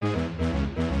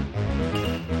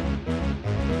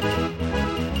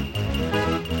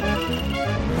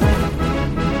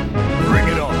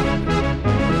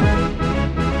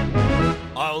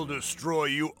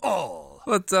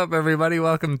What's up, everybody?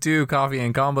 Welcome to Coffee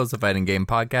and Combos, the fighting game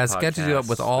podcast. Catches you up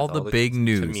with all the big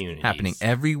news happening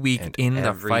every week in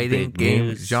the fighting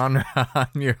game genre.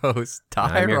 I'm your host,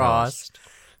 Ty Ross.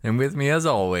 And with me, as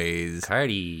always,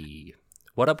 Cardi.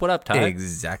 What up, Ty?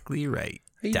 Exactly right.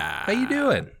 How you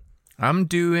doing? I'm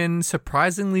doing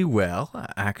surprisingly well,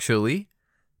 actually.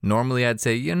 Normally, I'd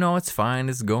say, it's fine,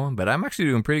 it's going, but I'm actually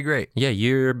doing pretty great. Yeah,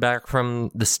 you're back from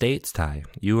the States, Ty.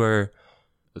 You were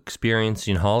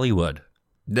experiencing Hollywood.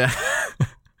 That's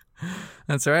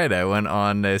right. I went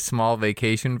on a small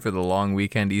vacation for the long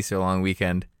weekend, Easter long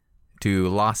weekend, to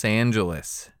Los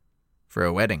Angeles for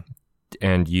a wedding.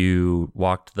 And you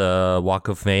walked the Walk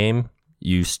of Fame.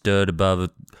 You stood above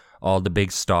all the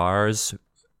big stars.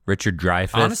 Richard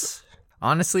Dreyfuss.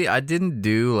 Honestly, I didn't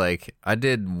do I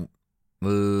did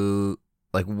one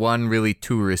really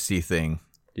touristy thing.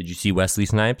 Did you see Wesley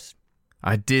Snipes?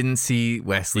 I didn't see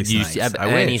Wesley Snipes. Did you have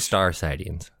any star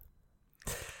sightings?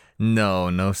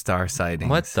 No star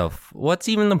sightings. What's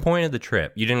even the point of the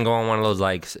trip? You didn't go on one of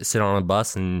those sit on a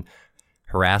bus and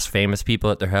harass famous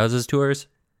people at their houses tours?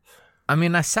 I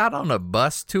mean, I sat on a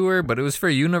bus tour, but it was for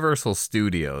Universal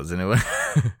Studios, and it was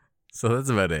so that's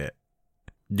about it.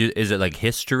 Is it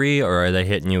history, or are they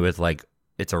hitting you with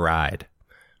it's a ride?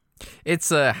 It's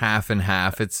a half and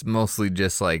half. It's mostly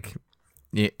just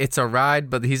it's a ride,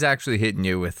 but he's actually hitting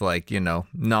you with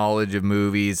knowledge of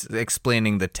movies,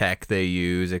 explaining the tech they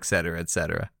use, et cetera, et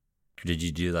cetera. Did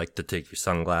you do to take your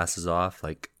sunglasses off?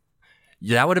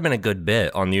 That would have been a good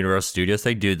bit on the Universal Studios.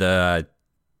 They do the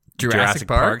Jurassic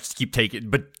Park. Just keep taking,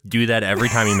 but do that every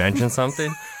time you mention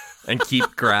something, and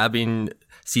keep grabbing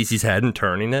Cece's head and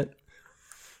turning it.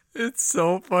 It's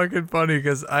so fucking funny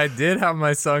because I did have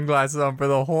my sunglasses on for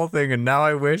the whole thing, and now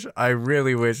I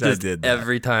really wish I did that.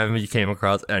 Every time you came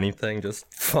across anything, just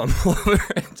fumble over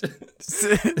it.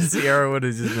 Sierra would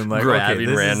have just been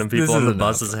grabbing random people on the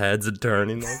bus's heads and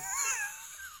turning them.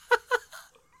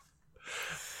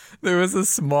 There was a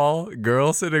small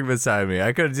girl sitting beside me.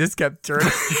 I could have just kept turning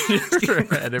her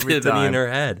head every time. In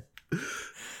her head.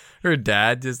 Her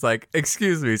dad just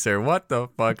excuse me, sir, what the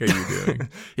fuck are you doing?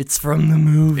 It's from the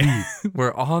movie.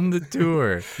 We're on the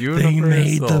tour. They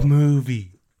made the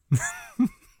movie.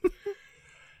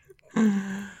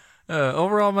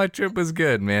 Overall, my trip was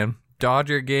good, man.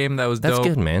 Dodger game, that was dope. That's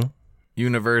good, man.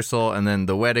 Universal, and then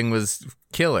the wedding was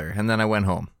killer, and then I went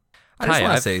home. I just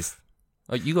want to say...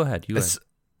 Oh, you go ahead.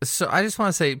 So I just want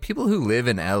to say, people who live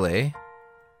in LA,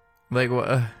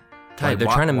 Ty, they're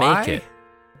trying to make it.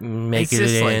 Make it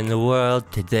in the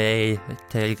world today. It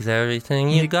takes everything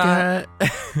you got.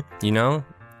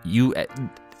 You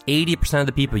 80% of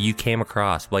the people you came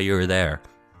across while you were there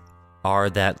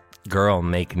are that girl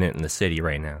making it in the city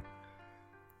right now.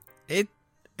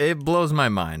 It blows my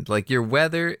mind. Your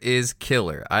weather is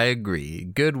killer. I agree.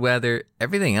 Good weather.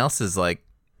 Everything else is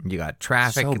you got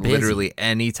traffic literally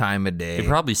any time of day. It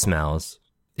probably smells.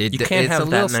 You can't have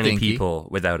that many people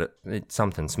without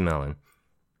something smelling.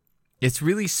 It's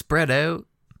really spread out.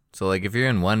 So, if you're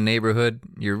in one neighborhood,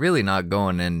 you're really not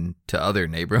going into other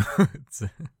neighborhoods.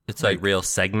 It's real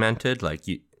segmented.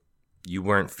 You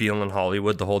weren't feeling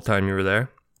Hollywood the whole time you were there.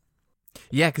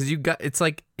 Yeah, because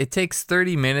it takes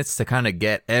 30 minutes to kind of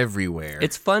get everywhere.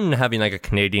 It's fun having a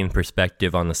Canadian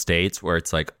perspective on the States where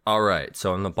it's all right,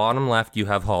 so in the bottom left you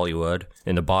have Hollywood.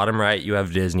 In the bottom right you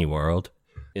have Disney World.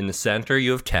 In the center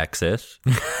you have Texas.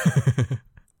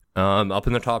 Up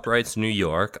in the top right is New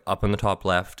York. Up in the top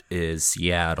left is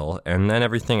Seattle. And then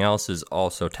everything else is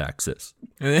also Texas.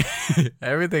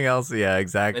 Everything else, yeah,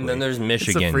 exactly. And then there's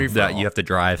Michigan that you have to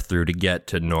drive through to get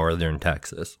to northern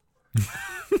Texas.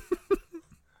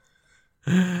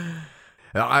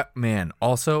 Man,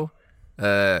 also,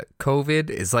 COVID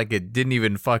is it didn't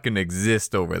even fucking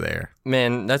exist over there.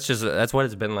 Man, that's what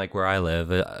it's been like where I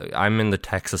live. I'm in the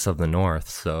Texas of the North,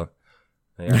 so...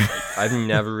 Yeah, I've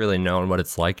never really known what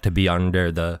it's like to be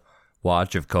under the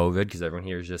watch of COVID because everyone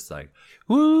here is just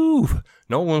woo,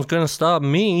 no one's going to stop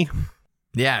me.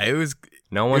 Yeah, it was...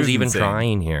 No one's even insane.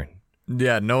 trying here.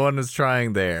 Yeah, no one was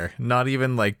trying there. Not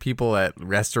even people at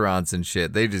restaurants and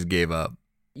shit. They just gave up.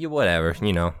 Yeah, whatever,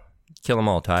 Kill them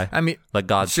all, Ty. I mean... Let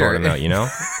God sort them out,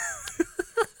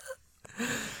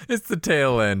 It's the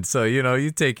tail end, so,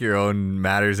 you take your own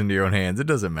matters into your own hands. It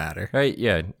doesn't matter. Right,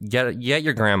 yeah. Get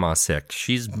your grandma sick.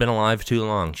 She's been alive too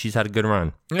long. She's had a good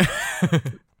run.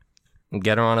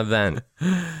 Get her on a vent.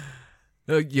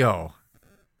 Yo.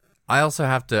 I also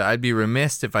have to... I'd be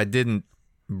remiss if I didn't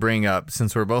bring up,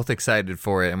 since we're both excited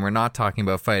for it, and we're not talking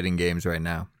about fighting games right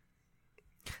now.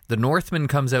 The Northman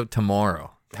comes out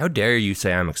tomorrow. How dare you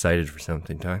say I'm excited for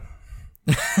something, Ty?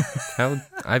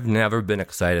 I've never been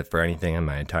excited for anything in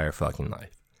my entire fucking life.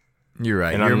 You're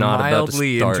right. And You're I'm not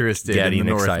mildly about to start interested getting in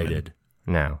the excited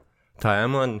now. Ty,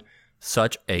 I'm on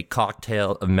such a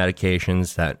cocktail of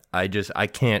medications that I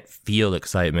can't feel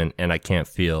excitement and I can't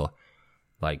feel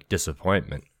like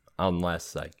disappointment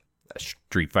unless like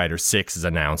Street Fighter 6 is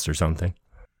announced or something.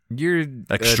 You're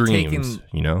extremes,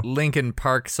 taking Linkin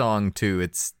Park song too.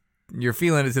 You're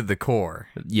feeling it to the core.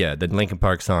 Yeah, the Linkin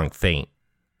Park song "Faint."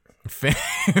 Faint.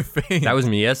 That was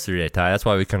me yesterday, Ty. That's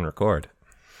why we couldn't record.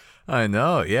 I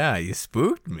know. Yeah, you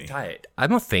spooked me. Ty,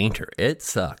 I'm a fainter. It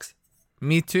sucks.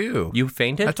 Me too. You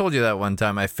fainted? I told you that one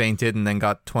time. I fainted and then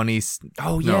got 20.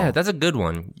 Oh yeah, that's a good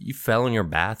one. You fell in your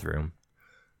bathroom,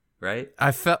 right?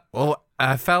 I fell. Oh,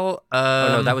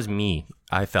 no, that was me.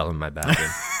 I fell in my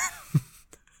bathroom.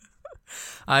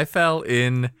 I fell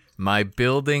in my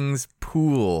building's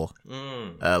pool.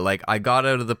 Like I got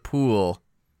out of the pool.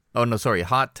 Oh no, sorry,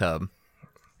 hot tub.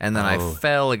 And then I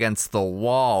fell against the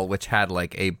wall, which had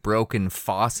like a broken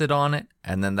faucet on it,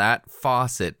 and then that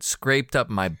faucet scraped up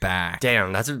my back.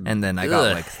 Damn, and then I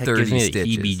got like 30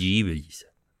 stitches. Heebie-jeebies.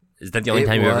 Is that the only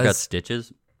time you ever got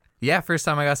stitches? Yeah, first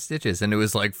time I got stitches, and it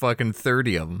was like fucking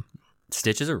 30 of them.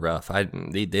 Stitches are rough.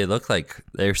 They look like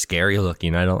they're scary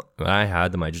looking. I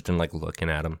had them. I just didn't like looking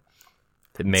at them.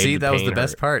 It made that was the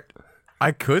best part.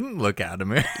 I couldn't look at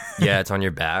them. Yeah, it's on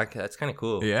your back. That's kind of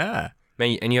cool. Yeah.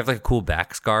 Man, and you have like a cool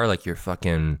back scar, like your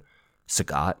fucking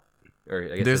Sagat.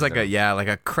 There's like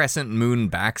a crescent moon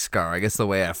back scar. I guess the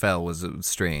way I fell was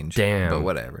strange. Damn. But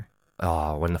whatever.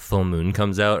 Oh, when the full moon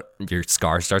comes out, your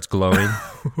scar starts glowing.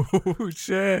 Oh,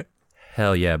 shit.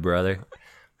 Hell yeah, brother.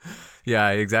 Yeah,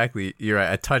 exactly. You're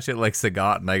right. I touch it like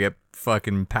Sagat and I get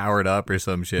fucking powered up or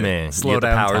some shit. Man, slow you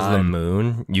down have the powers time. of the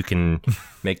moon. You can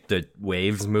make the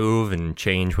waves move and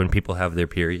change when people have their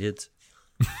periods.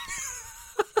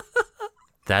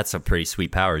 That's a pretty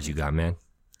sweet powers you got, man.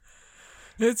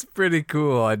 It's pretty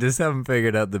cool. I just haven't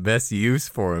figured out the best use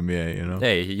for him yet,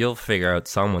 Hey, you'll figure out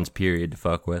someone's period to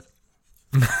fuck with.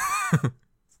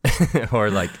 Or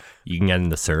like you can get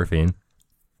into surfing.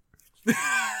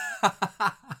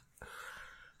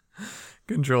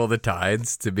 Control the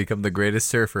tides to become the greatest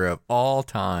surfer of all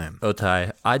time. Oh,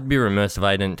 Ty, I'd be remiss if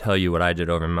I didn't tell you what I did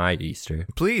over my Easter.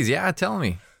 Please, yeah, tell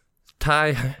me.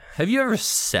 Ty, have you ever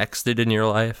sexted in your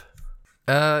life?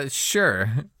 Sure.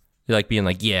 You like being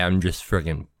like, yeah, I'm just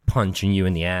friggin' punching you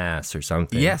in the ass or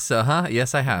something. Yes,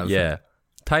 Yes, I have. Yeah.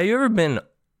 Ty, you ever been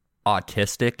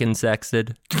autistic and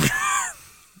sexted?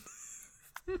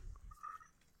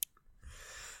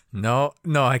 No,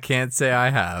 I can't say I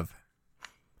have.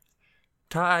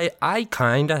 Ty, I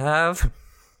kinda have.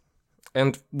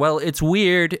 And, well, it's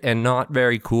weird and not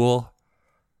very cool.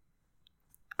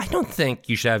 I don't think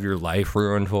you should have your life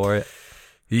ruined for it.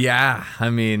 Yeah, I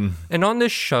mean... And on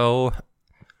this show,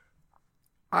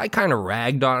 I kind of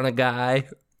ragged on a guy.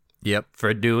 Yep.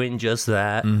 For doing just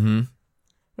that. Mm-hmm.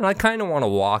 And I kind of want to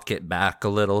walk it back a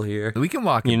little here. We can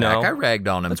walk it back. I ragged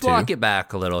on him, Let's too. walk it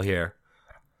back a little here.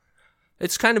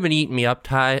 It's kind of been eating me up,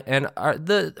 Ty. And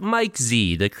the Mike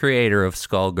Z, the creator of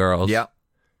Skullgirls, yep.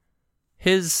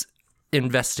 His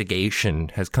investigation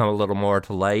has come a little more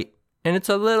to light. And it's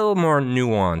a little more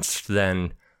nuanced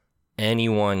than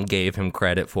anyone gave him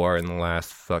credit for in the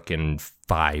last fucking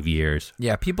 5 years.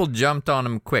 Yeah, people jumped on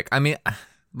him quick. I mean,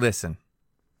 listen.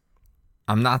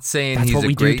 I'm not saying That's he's what a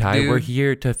we great do, Ty. dude. We're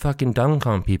here to fucking dunk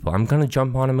on people. I'm gonna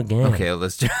jump on him again. Okay,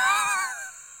 let's just...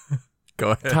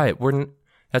 Go ahead. Ty,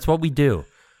 that's what we do.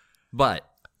 But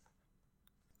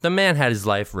the man had his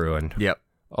life ruined. Yep.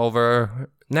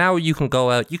 Now you can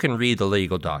go out, you can read the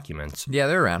legal documents. Yeah,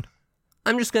 they're around.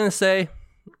 I'm just going to say,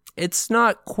 it's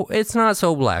not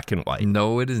so black and white.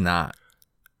 No, it is not.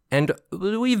 And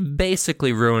we've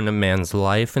basically ruined a man's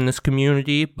life in this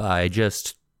community by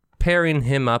just pairing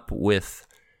him up with,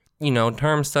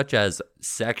 terms such as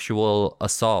sexual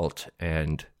assault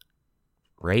and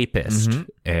rapist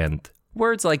and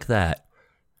words like that.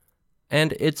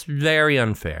 And it's very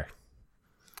unfair.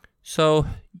 So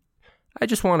I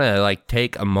just want to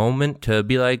take a moment to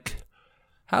be like,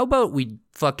 how about we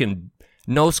fucking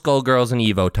no Skullgirls and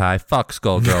Evo, Ty? Fuck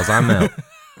Skullgirls, I'm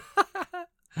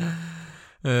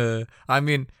out. I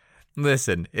mean,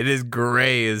 listen, it is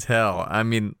gray as hell. I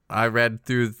mean, I read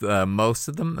through most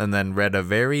of them and then read a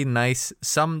very nice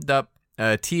summed up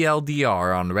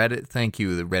TLDR on Reddit. Thank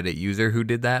you, the Reddit user who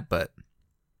did that. But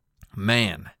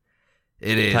man,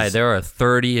 it is. Ty, there are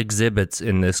 30 exhibits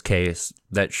in this case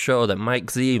that show that Mike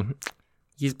Z,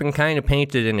 he's been kind of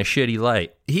painted in a shitty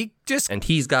light. And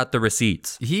he's got the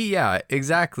receipts. Yeah,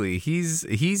 exactly.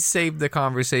 He's saved the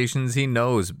conversations. He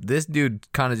knows. This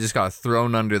dude kind of just got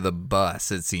thrown under the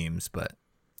bus, it seems, but...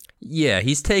 Yeah,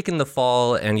 he's taken the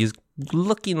fall, and he's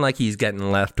looking like he's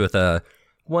getting left with a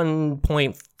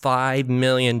 $1.5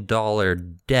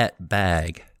 million debt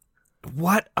bag.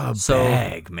 What a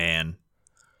bag, man.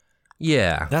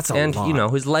 Yeah. That's a lot.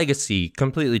 And, his legacy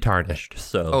completely tarnished.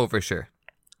 So, oh, for sure.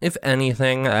 If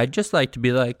anything, I'd just like to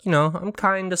be like, I'm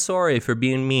kind of sorry for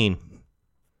being mean.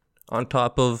 On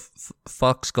top of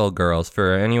fuck Skullgirls,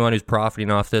 for anyone who's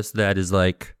profiting off this that is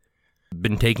like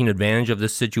been taking advantage of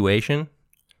this situation.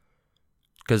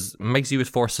 Because Mike Z was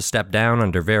forced to step down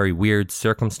under very weird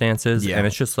circumstances. Yeah. And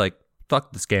it's just like,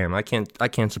 fuck this game. I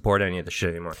can't support any of this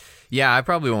shit anymore. Yeah, I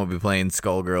probably won't be playing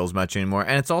Skullgirls much anymore.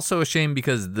 And it's also a shame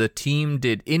because the team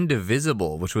did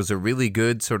Indivisible, which was a really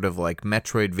good sort of like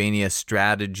Metroidvania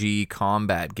strategy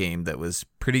combat game that was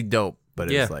pretty dope. But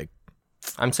it was like...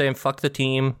 I'm saying fuck the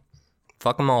team.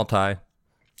 Fuck them all, Ty.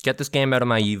 Get this game out of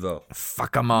my Evo.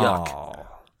 Fuck them all. Yuck.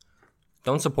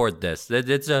 Don't support this.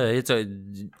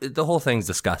 The whole thing's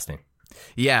disgusting.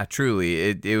 Yeah, truly.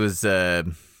 It was...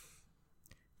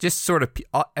 just sort of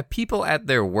people at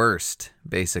their worst,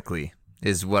 basically,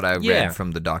 is what I read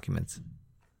from the documents.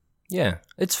 Yeah,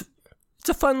 it's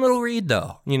a fun little read,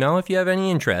 though. If you have any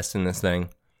interest in this thing,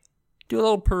 do a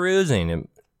little perusing.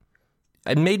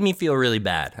 It made me feel really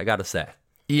bad, I gotta say.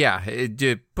 Yeah, it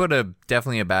did put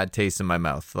definitely a bad taste in my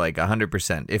mouth, like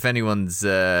 100%. If anyone's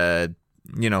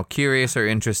curious or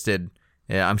interested,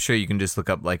 I'm sure you can just look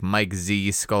up like Mike Z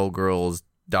Skullgirls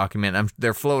document.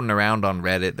 They're floating around on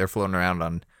Reddit. They're floating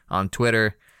around on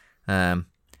Twitter, and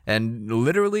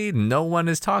literally no one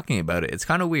is talking about it. It's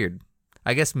kind of weird.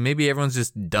 I guess maybe everyone's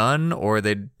just done, or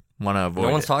they want to avoid it.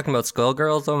 No one's talking about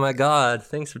Skullgirls? Oh my god,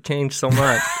 things have changed so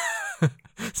much.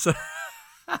 So,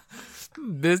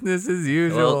 business as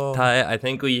usual. Well, Ty, I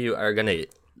think we are going to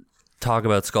talk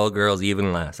about Skullgirls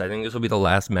even less. I think this will be the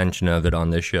last mention of it on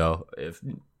this show, if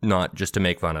not just to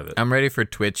make fun of it. I'm ready for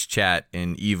Twitch chat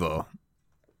in Evo.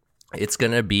 It's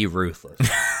going to be ruthless.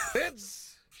 It's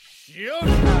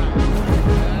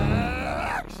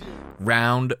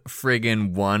Round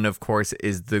friggin' 1, of course,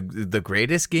 is the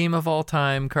greatest game of all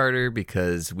time, Carter,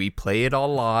 because we play it a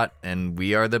lot and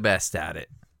we are the best at it.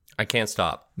 I can't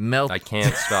stop. I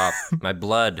can't stop. My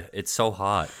blood, it's so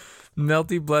hot.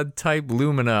 Melty Blood Type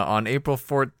Lumina on April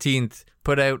 14th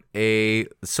put out a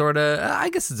sort of, I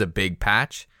guess it's a big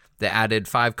patch. They added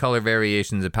 5 color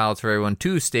variations of palettes for everyone,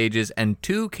 2 stages, and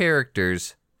 2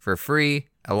 characters for free,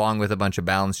 along with a bunch of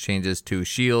balance changes to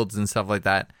shields and stuff like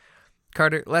that.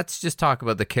 Carter, let's just talk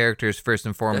about the characters first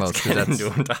and foremost, because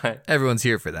everyone's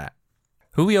here for that.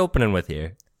 Who we opening with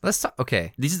here? Let's talk.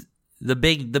 Okay, these the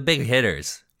big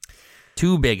hitters,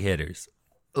 2 big hitters.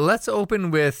 Let's open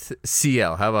with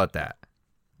CL. How about that?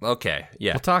 Okay,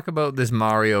 yeah. We'll talk about this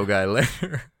Mario guy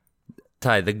later.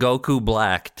 Ty, the Goku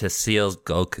Black to CL's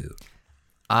Goku.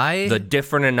 The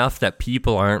different enough that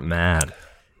people aren't mad.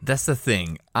 That's the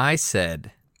thing. I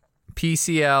said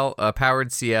PCL,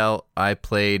 Powered CL, I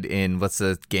played in, what's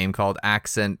the game called?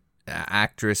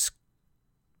 Actress,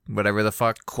 whatever the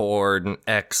fuck. Cord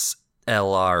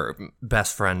XLR,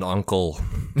 Best Friend Uncle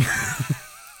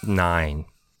 9,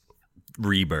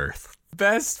 Rebirth.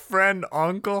 Best Friend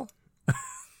Uncle?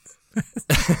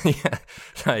 Yeah,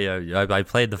 I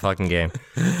played the fucking game.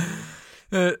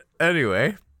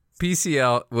 Anyway,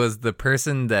 PCL was the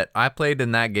person that I played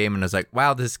in that game and I was like,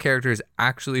 wow, this character is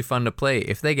actually fun to play.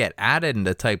 If they get added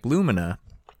into Type Lumina,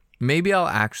 maybe I'll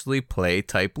actually play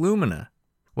Type Lumina.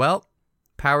 Well,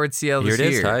 Powered CL here is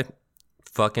it is, Ty.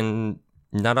 Fucking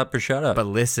nut up or shut up. But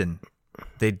listen,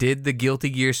 they did the Guilty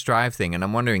Gear Strive thing, and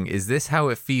I'm wondering, is this how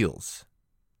it feels?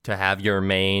 To have your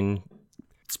main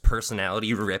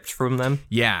personality ripped from them?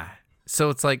 Yeah. So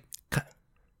it's like,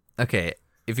 okay,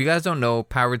 if you guys don't know,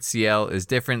 Powered CL is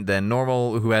different than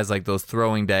normal, who has like those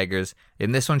throwing daggers.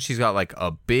 In this one, she's got like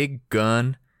a big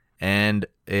gun and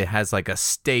it has like a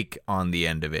stake on the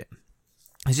end of it.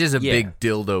 It's just a big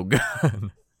dildo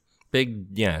gun. The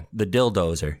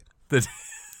dildozer. The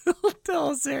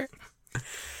dildozer.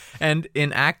 And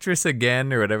in Actress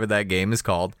Again, or whatever that game is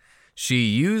called, she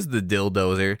used the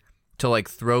dildozer to like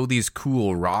throw these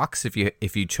cool rocks if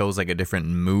you chose like a different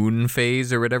moon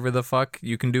phase or whatever the fuck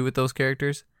you can do with those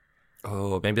characters.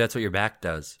 Oh, maybe that's what your back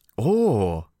does.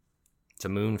 Oh. It's a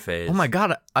moon phase. Oh my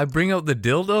god, I bring out the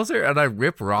dildozer and I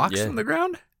rip rocks from the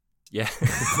ground? Yeah.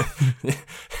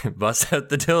 Bust out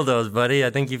the dildos, buddy.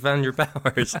 I think you found your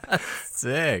powers.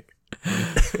 Sick.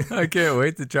 I can't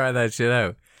wait to try that shit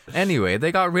out. Anyway,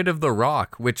 they got rid of the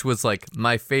rock, which was like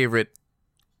my favorite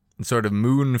sort of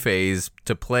moon phase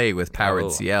to play with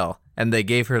Powered CL, and they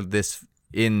gave her this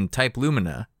in Type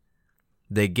Lumina.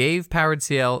 They gave Powered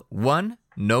CL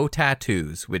no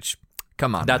tattoos, which,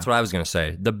 come on. That's what I was going to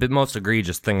say. The most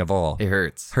egregious thing of all. It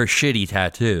hurts. Her shitty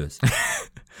tattoos.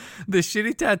 The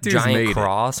shitty tattoos giant made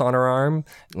cross on her arm,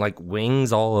 like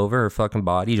wings all over her fucking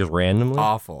body, just randomly.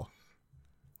 Awful.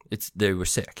 They were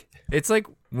sick. It's like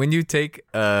when you take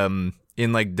in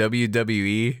like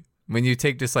WWE, when you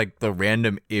take just like the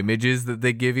random images that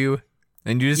they give you,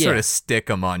 and you just sort of stick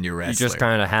them on your wrestler. You just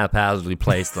kind of haphazardly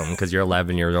place them because you're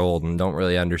 11 years old and don't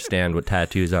really understand what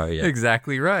tattoos are yet.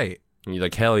 Exactly right. And you're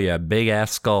like, hell yeah, big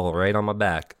ass skull right on my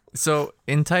back. So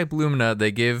in Type Lumina,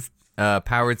 they give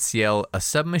Powered Ciel a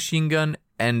submachine gun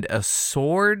and a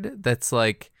sword that's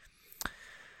like,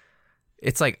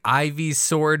 it's like Ivy's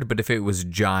sword, but if it was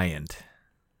giant.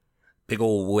 Big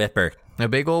old whipper. A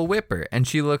big old whipper. And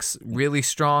she looks really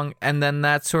strong, and then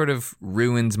that sort of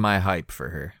ruins my hype for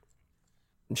her.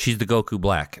 She's the Goku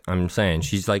Black. I'm saying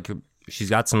she's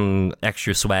got some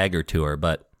extra swagger to her,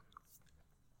 but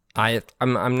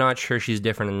I'm not sure she's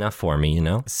different enough for me, you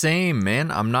know? Same, man.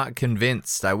 I'm not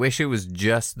convinced. I wish it was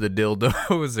just the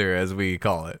dildozer, as we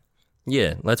call it.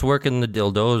 Yeah, let's work in the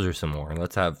dildozer some more.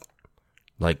 Let's have,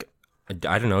 like,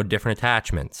 I don't know, different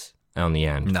attachments on the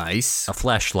end. Nice. A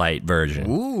fleshlight version.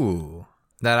 Ooh.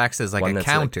 That acts as like a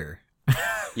counter. Like,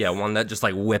 yeah, one that just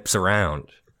like whips around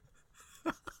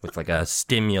with like a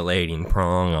stimulating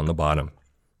prong on the bottom.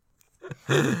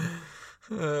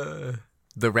 The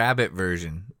rabbit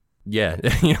version. Yeah,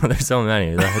 you know, there's so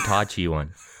many. The Hitachi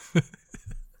one.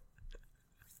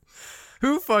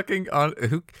 Who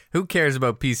cares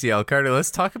about PCL, Carter? Let's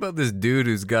talk about this dude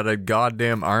who's got a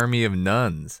goddamn army of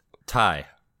nuns. Ty.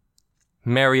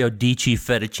 Mario Dici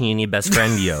Fettuccini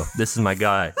Bestfriendio. This is my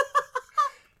guy.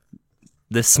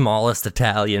 The smallest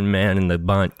Italian man in the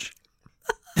bunch.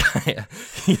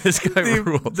 This guy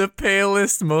rules. The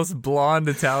palest, most blonde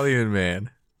Italian man.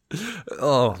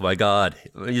 Oh my god.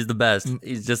 He's the best.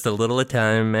 He's just a little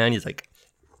Italian man. He's like,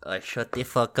 shut the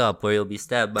fuck up or you'll be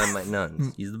stabbed by my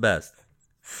nuns. He's the best.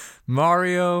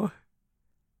 Mario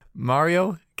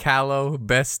Callo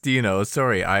Bestino.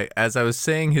 Sorry, as I was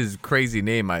saying his crazy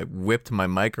name, I whipped my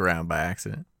mic around by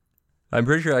accident. I'm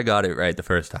pretty sure I got it right the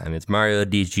first time. It's Mario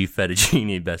Dici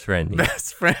Fettuccini Bestfriendio.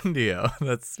 Bestfriendio.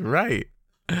 That's right.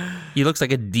 He looks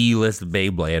like a D-list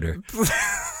Beyblader.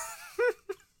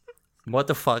 What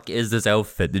the fuck is this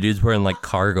outfit? The dude's wearing like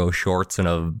cargo shorts and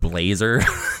a blazer.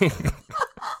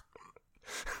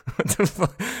 What the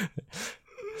fuck?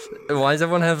 Why does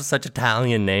everyone have such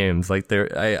Italian names? Like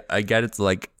I get it's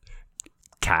like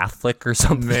Catholic or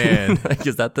something. Man, like,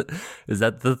 is that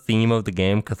the theme of the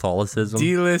game? Catholicism.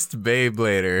 D-list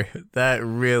Beyblader. That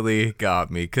really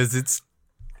got me because it's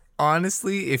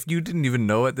honestly, if you didn't even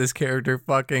know what this character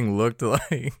fucking looked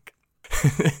like.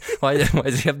 Why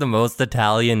does he have the most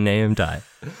Italian name, Ty?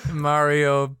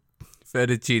 Mario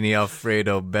Fettuccini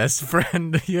Alfredo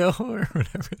Bestfriendio or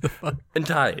whatever the fuck. And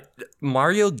Ty,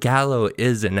 Mario Gallo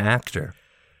is an actor.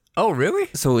 Oh, really?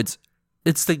 So it's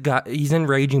the guy. He's in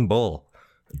Raging Bull.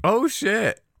 Oh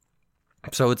shit!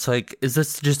 So it's like, is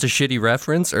this just a shitty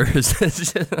reference, or is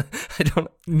this? I don't.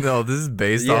 No, this is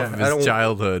based off of his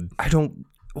childhood.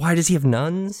 Why does he have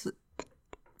nuns?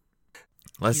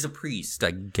 He's a priest,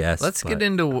 I guess. Let's get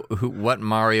into what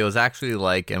Mario is actually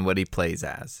like and what he plays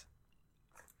as.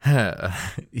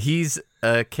 He's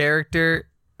a character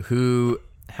who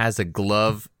has a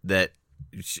glove that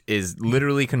is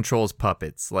literally controls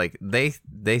puppets. Like they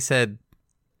said,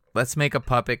 let's make a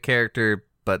puppet character.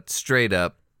 But straight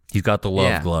up, he's got the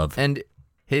love glove. And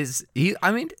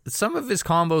some of his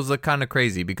combos look kind of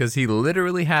crazy because he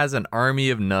literally has an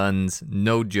army of nuns.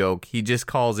 No joke. He just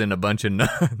calls in a bunch of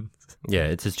nuns. Yeah,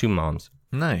 it's his two moms.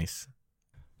 Nice.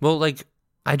 Well, like,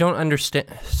 I don't understand.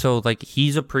 So, like,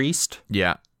 he's a priest.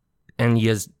 Yeah. And he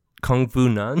has kung fu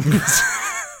nuns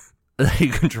that he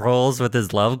controls with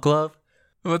his love glove.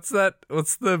 What's that?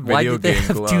 What's the video game glove?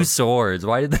 Why did they have two swords?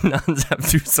 Why did the nuns have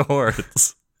two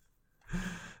swords?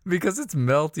 Because it's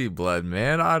melty blood,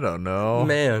 man. I don't know.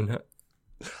 Man.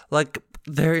 Like,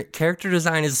 their character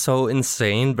design is so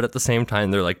insane, but at the same time,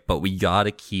 they're like, but we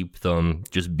gotta keep them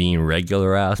just being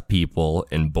regular-ass people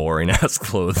in boring-ass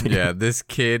clothing. Yeah, this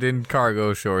kid in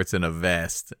cargo shorts and a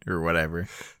vest or whatever.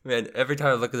 Man, every time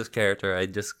I look at this character, I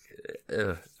just...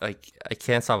 I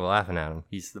can't stop laughing at him.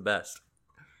 He's the best.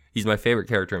 He's my favorite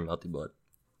character in Melty Blood.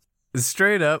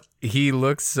 Straight up, he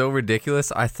looks so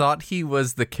ridiculous. I thought he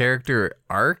was the character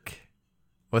Ark.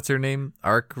 What's her name?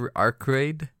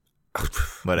 Arcade?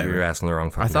 Whatever. You're asking the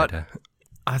wrong fucking guy.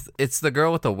 It's the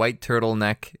girl with the white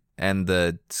turtleneck and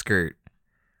the skirt.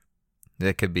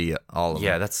 That could be all of them.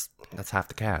 Yeah, that's half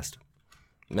the cast.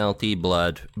 Melty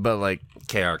Blood. But like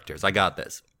characters. I got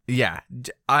this. Yeah.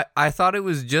 I thought it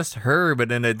was just her,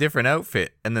 but in a different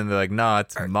outfit. And then they're like, nah,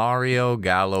 it's Mario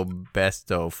Gallo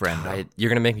Besto Friendo. You're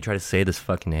going to make me try to say this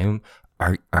fucking name.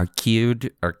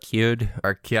 Arcued.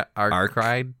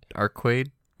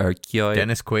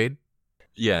 Dennis Quaid?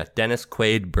 Yeah, Dennis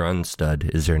Quaid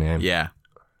Brunstud is her name. Yeah.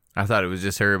 I thought it was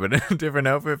just her, but a different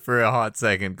outfit for a hot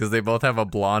second because they both have a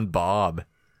blonde bob.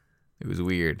 It was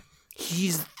weird.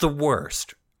 He's the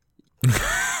worst,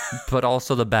 but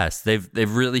also the best. They've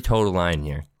really toed a line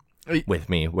here with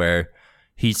me where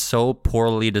he's so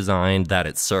poorly designed that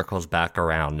it circles back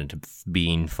around into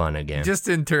being fun again. Just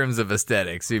in terms of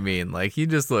aesthetics, you mean? Like, he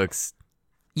just looks...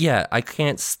 Yeah, I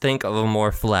can't think of a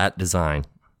more flat design.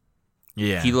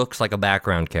 Yeah. He looks like a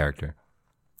background character.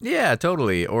 Yeah,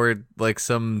 totally. Or like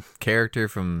some character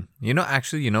from... you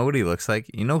know what he looks like?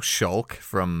 You know Shulk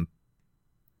from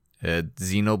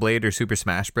Xenoblade or Super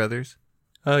Smash Brothers?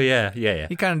 Oh, yeah.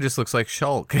 He kind of just looks like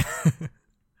Shulk.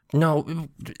 No,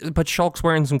 but Shulk's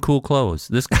wearing some cool clothes.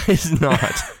 This guy is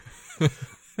not.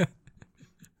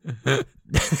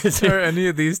 Are any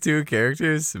of these two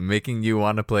characters making you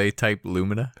want to play Type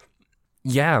Lumina?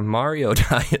 Yeah, Mario.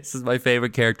 This is my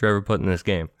favorite character ever put in this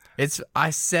game. I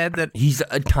said that he's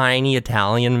a tiny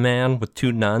Italian man with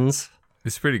two nuns.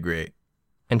 It's pretty great.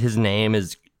 And his name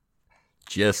is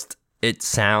just, it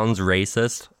sounds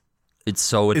racist. It's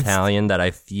so Italian that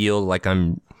I feel like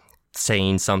I'm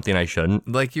saying something I shouldn't.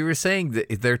 Like you were saying,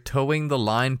 they're towing the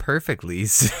line perfectly.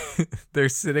 They're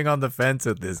sitting on the fence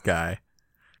with this guy.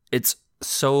 It's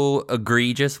so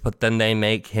egregious, but then they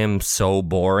make him so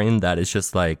boring that it's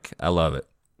just like, I love it.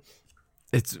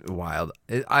 It's wild.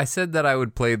 I said that I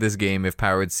would play this game if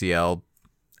Powered CL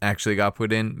actually got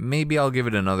put in. Maybe I'll give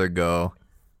it another go.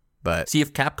 But see,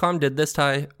 if Capcom did this,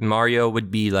 Ty, Mario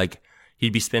would be like,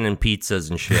 he'd be spinning pizzas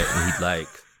and shit, and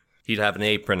he'd have an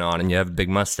apron on and you have a big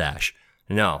mustache.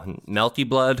 No, Melty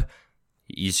Blood,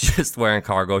 he's just wearing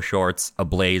cargo shorts, a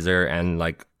blazer, and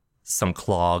like some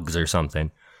clogs or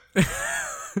something.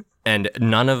 And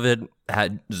none of it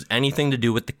had anything to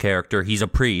do with the character. He's a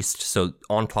priest, so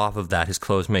on top of that, his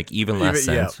clothes make even less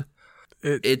sense.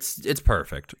 Yeah. It's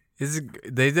perfect.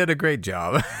 They did a great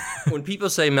job. When people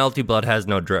say Melty Blood has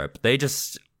no drip, they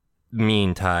just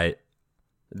mean, Ty,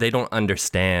 they don't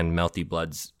understand Melty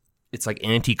Blood's. It's like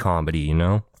anti-comedy, you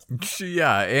know?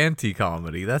 Yeah,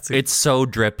 anti-comedy. It's so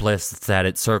dripless that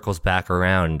it circles back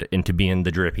around into being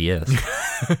the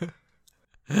drippiest.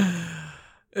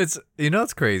 It's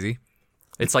it's crazy.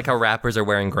 It's like how rappers are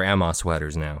wearing grandma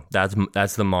sweaters now.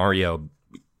 That's the Mario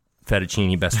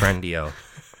fettuccine best friendio.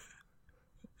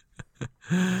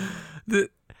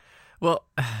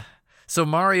 So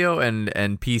Mario and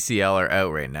PCL are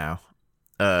out right now,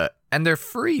 and they're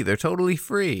free. They're totally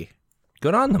free.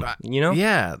 Good on them, you know?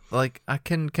 Yeah, like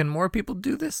can more people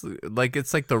do this? Like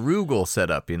it's like the Rugal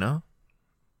setup, you know?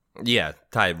 Yeah,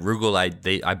 Ty,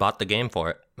 Rugal, I bought the game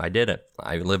for it. I did it.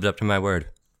 I lived up to my word.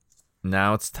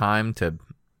 Now it's time to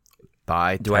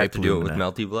buy Do I have to do it with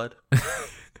Melty Blood?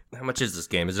 How much is this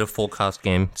game? Is it a full cost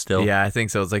game still? Yeah, I think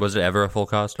so. It's like, was it ever a full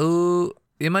cost? Oh,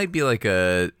 it might be like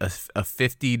a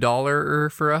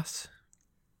 $50 for us.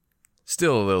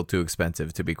 Still a little too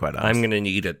expensive, to be quite honest. I'm gonna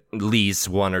need at least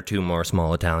one or two more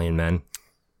small Italian men.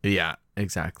 Yeah,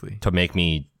 exactly. To make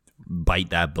me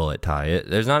bite that bullet, Ty.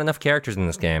 There's not enough characters in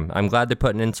this game. I'm glad they're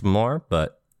putting in some more,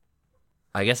 but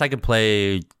I guess I could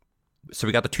play. So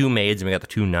we got the two maids and we got the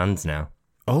two nuns now.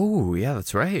 Oh, yeah,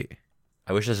 that's right.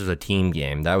 I wish this was a team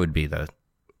game. That would be my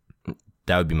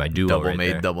duo. Double right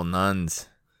maid, there. double nuns.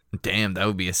 Damn, that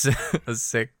would be a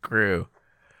sick crew.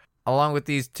 Along with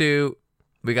these two,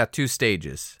 we got two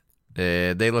stages.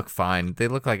 They look fine. They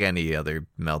look like any other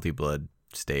Melty Blood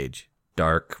stage.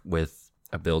 Dark with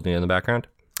a building in the background?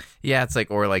 Yeah, it's like,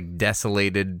 or like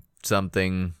desolated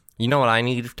something. You know what I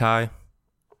need, Ty?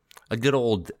 A good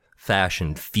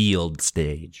old-fashioned field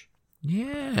stage.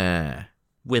 Yeah.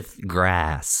 With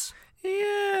grass.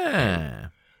 Yeah.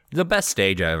 The best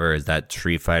stage ever is that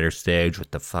Street Fighter stage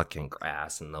with the fucking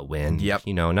grass and the wind. Yep.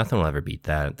 You know, nothing will ever beat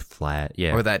that. Flat,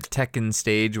 yeah. Or that Tekken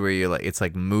stage where you're like, it's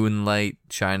like moonlight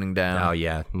shining down. Oh,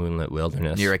 yeah. Moonlit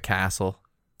wilderness. Near a castle.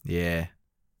 Yeah.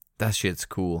 That shit's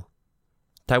cool.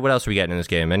 Ty, what else are we getting in this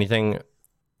game? Anything?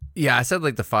 Yeah, I said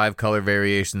like the 5 color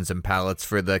variations and palettes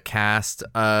for the cast.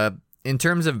 In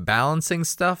terms of balancing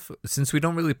stuff, since we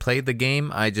don't really play the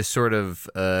game, I just sort of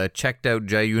checked out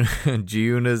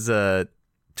Giuna's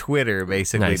Twitter,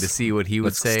 basically, to see what he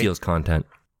would say. Steals content.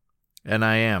 And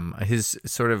I am. His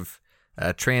sort of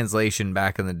translation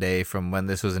back in the day from when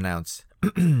this was announced.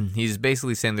 He's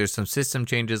basically saying there's some system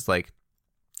changes, like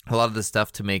a lot of the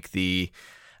stuff to make the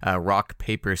rock,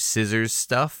 paper, scissors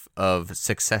stuff of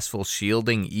successful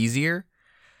shielding easier,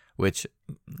 which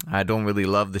I don't really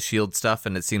love the shield stuff,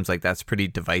 and it seems like that's pretty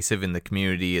divisive in the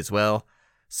community as well.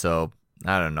 So,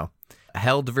 I don't know. A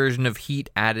held version of Heat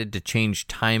added to change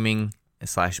timing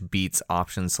 / beats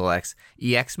option selects.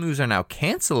 EX moves are now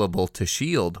cancelable to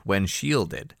shield when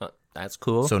shielded. That's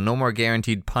cool. So no more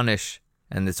guaranteed punish,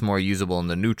 and it's more usable in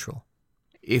the neutral.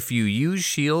 If you use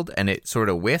shield and it sort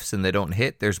of whiffs and they don't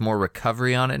hit, there's more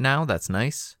recovery on it now. That's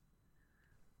nice.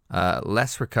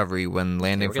 Less recovery when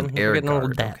landing from air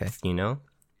guard. Depth, okay. You know?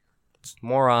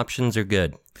 More options are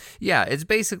good. Yeah, it's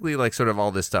basically like sort of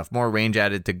all this stuff. More range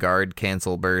added to guard,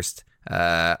 cancel, burst,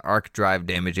 arc drive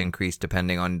damage increase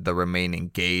depending on the remaining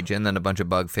gauge, and then a bunch of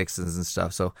bug fixes and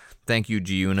stuff. So thank you,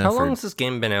 Giuna. How long has this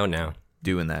game been out now?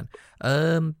 Doing that.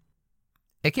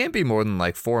 It can't be more than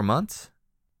like 4 months.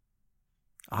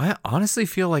 I honestly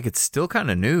feel like it's still kind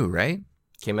of new, right?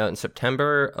 Came out in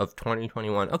September of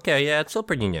 2021. Okay, yeah, it's still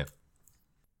pretty new.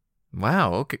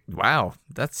 Wow, okay. Wow,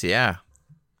 that's, yeah.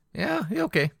 Yeah,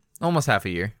 okay. Almost half a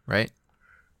year, right?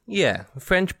 Yeah,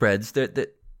 French breads,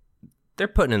 they're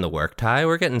putting in the work, Ty.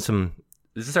 We're getting some...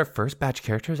 Is this our first batch of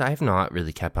characters? I have not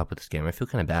really kept up with this game. I feel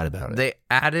kind of bad about it. They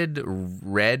added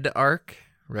Red Arc,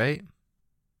 right?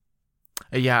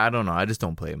 Yeah, I don't know. I just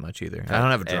don't play it much either. I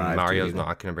don't have a drive. And Mario's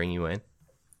not going to bring you in?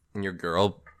 And your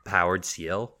girl, Powered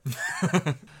Seal?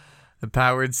 The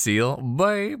Powered Seal?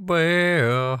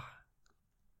 Baby.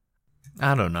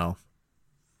 I don't know.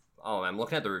 Oh, I'm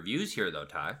looking at the reviews here, though,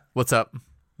 Ty. What's up?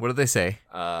 What do they say?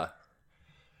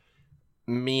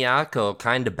 Miyako,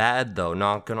 kind of bad, though,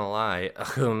 not gonna lie.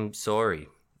 Sorry.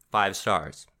 5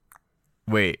 stars.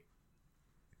 Wait.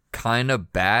 Kind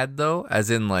of bad, though? As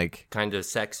in, like... Kind of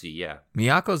sexy, yeah.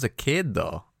 Miyako's a kid,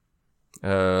 though. All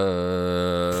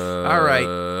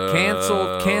right.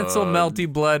 Cancel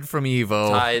Melty Blood from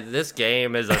Evo. Ty, this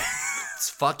game is a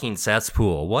fucking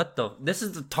cesspool. What the... This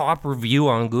is the top review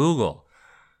on Google.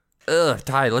 Ugh,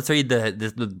 Ty, let's read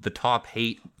the top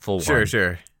hateful one.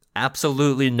 Sure.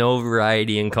 Absolutely no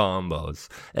variety in combos.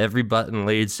 Every button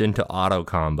leads into auto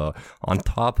combo. On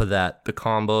top of that, the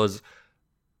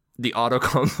auto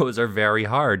combos are very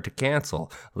hard to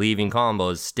cancel, leaving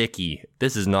combos sticky.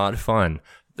 This is not fun.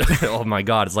 Oh my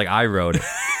god, it's like I wrote it.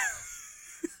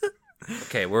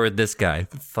 Okay, where with this guy?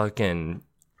 Fucking...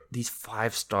 These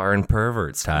 5-star and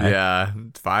perverts, Ty. Yeah,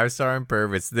 5-star and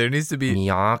perverts. There needs to be...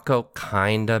 Miyako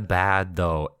kinda bad,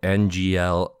 though.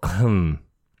 NGL,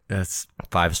 That's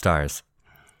 5 stars.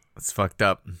 That's fucked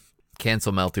up.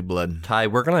 Cancel Melty Blood. Ty,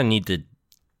 we're gonna need to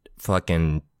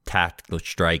fucking tactical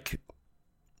strike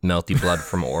Melty Blood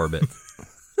from orbit.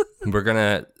 We're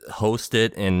gonna host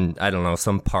it in, I don't know,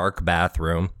 some park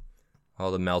bathroom.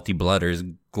 All the Melty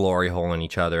Blooders glory holing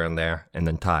each other in there. And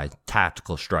then Ty,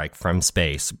 tactical strike from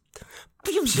space.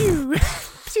 Pew, pew,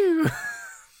 pew.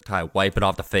 Ty, wipe it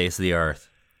off the face of the earth.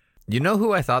 You know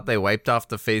who I thought they wiped off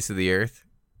the face of the earth?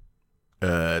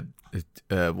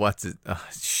 What's it? Oh,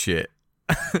 shit.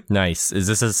 Nice. Is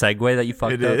this a segue that you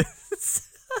fucked up? It is.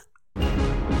 You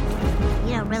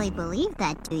don't really believe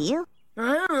that, do you?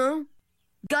 I don't know.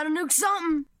 Gotta nuke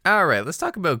something. All right, let's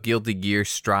talk about Guilty Gear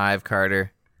Strive,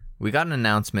 Carter. We got an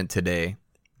announcement today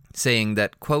saying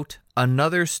that, quote,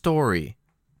 another story,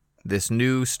 this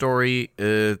new story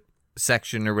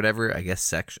section or whatever, I guess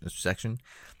section,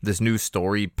 this new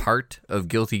story part of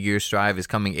Guilty Gear Strive is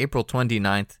coming April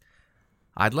 29th.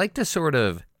 I'd like to sort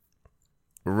of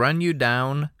run you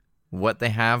down what they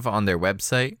have on their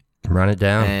website. Run it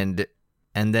down.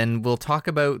 And then we'll talk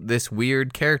about this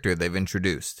weird character they've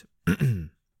introduced.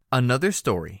 Another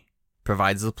story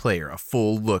provides the player a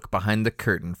full look behind the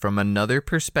curtain from another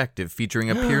perspective, featuring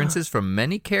appearances from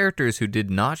many characters who did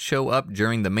not show up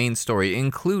during the main story,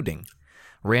 including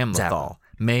Ramlethal,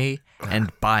 May,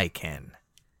 and Baiken.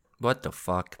 What the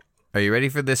fuck? Are you ready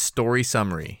for this story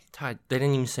summary? Ty, they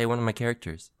didn't even say one of my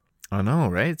characters. I know,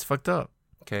 right? It's fucked up.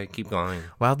 Okay, keep going.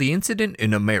 While the incident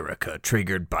in America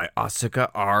triggered by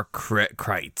Asuka R.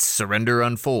 Kreitz surrender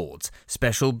unfolds,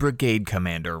 Special Brigade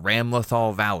Commander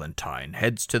Ramlethal Valentine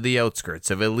heads to the outskirts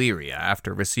of Illyria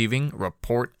after receiving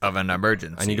report of an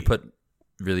emergency. I need to put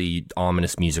really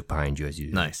ominous music behind you as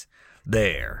you... Nice.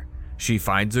 There, she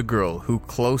finds a girl who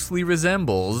closely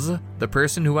resembles the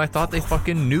person who I thought they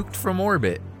fucking nuked from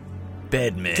orbit.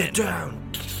 Bedman. Get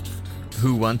down!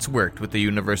 Who once worked with the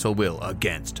Universal Will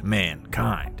against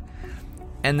mankind.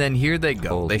 And then here they go.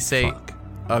 Holy they say, fuck.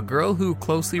 A girl who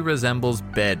closely resembles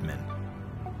Bedman.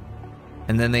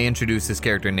 And then they introduce this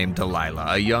character named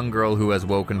Delilah, a young girl who has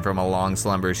woken from a long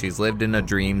slumber. She's lived in a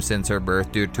dream since her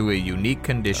birth due to a unique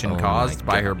condition caused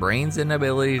by her brain's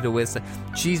inability to withstand.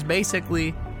 She's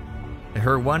basically...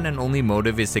 Her one and only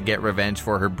motive is to get revenge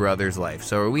for her brother's life.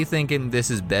 So are we thinking this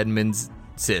is Bedman's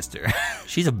sister?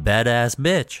 She's a badass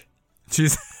bitch.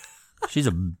 She's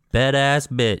a badass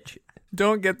bitch.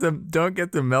 Don't get the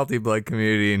Melty Blood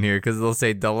community in here because they'll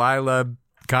say Delilah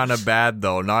kind of bad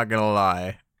though. Not gonna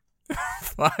lie.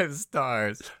 5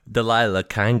 stars. Delilah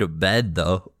kind of bad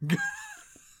though.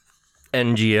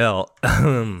 NGL.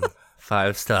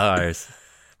 5 stars.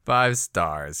 5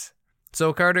 stars.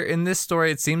 So Carter, in this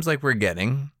story, it seems like we're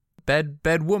getting bed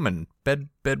woman, bed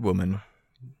woman,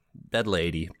 bed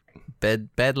lady,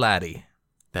 bed laddie,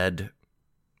 bed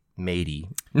matey.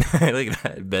 I like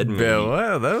that. Bed matey.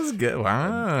 Wow, that was good.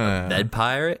 Wow. Bed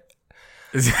pirate.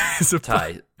 It's a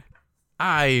tight.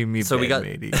 So we got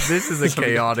matey. This is a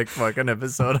chaotic fucking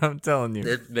episode. I'm telling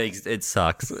you. It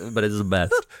sucks, but it's the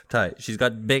best. Ty, she's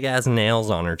got big ass nails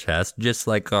on her chest, just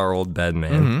like our old bed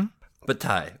man. Mm-hmm. But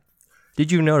Ty,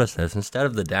 did you notice this? Instead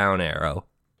of the down arrow,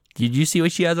 did you see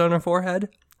what she has on her forehead?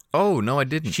 Oh no, I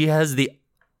didn't. She has the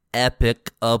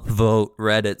epic upvote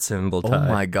Reddit symbol. Ty. Oh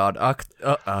my god, up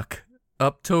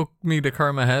took me to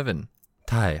karma heaven.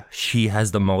 Ty, she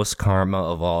has the most karma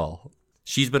of all.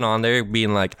 She's been on there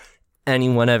being like,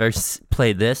 anyone ever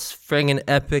play this friggin'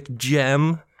 epic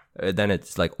gem? Then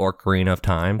it's like Ocarina of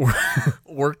Time.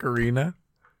 Ocarina?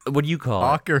 What do you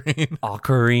call it?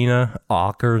 Ocarina.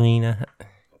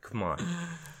 Come on.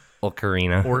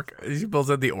 Ocarina. She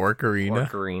pulls out the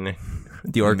Ocarina.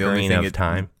 The Ocarina of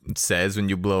Time. It says when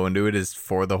you blow into it is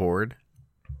for the Horde.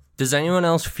 Does anyone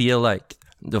else feel like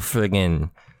the friggin'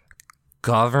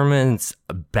 government's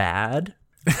bad?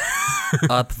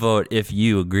 Upvote if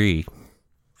you agree.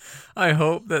 I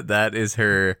hope that is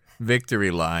her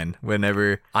victory line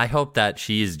whenever... I hope that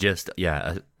she's just,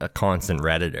 a constant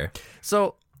Redditor.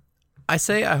 So, I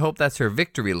hope that's her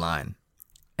victory line.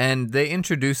 And they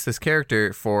introduced this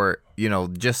character for,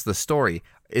 just the story.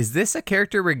 Is this a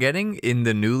character we're getting in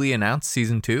the newly announced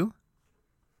Season 2?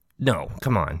 No,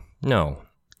 come on. No,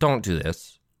 don't do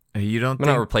this. You don't We're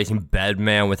not replacing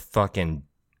Bedman with fucking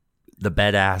the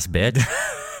bed-ass bitch.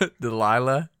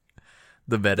 Delilah?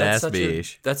 The bed-ass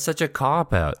bitch. That's such a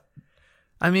cop-out.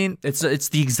 I mean, it's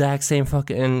the exact same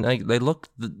fucking, like, they look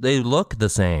the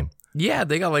same. Yeah,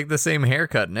 they got like the same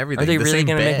haircut and everything. Are they really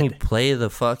gonna make me play the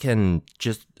fucking,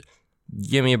 just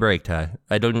give me a break, Ty.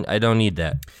 I don't need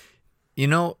that.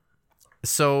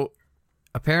 So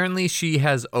apparently she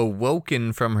has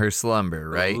awoken from her slumber,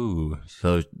 right? Ooh,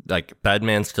 so like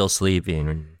Bedman's still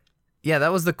sleeping. Yeah,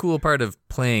 that was the cool part of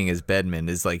playing as Bedman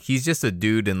is like he's just a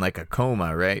dude in like a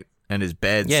coma, right? And his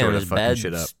bed's sort of fucking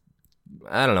shit up.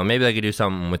 I don't know. Maybe I could do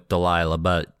something with Delilah,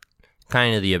 but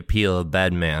kind of the appeal of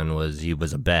Bedman was he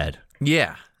was a bed.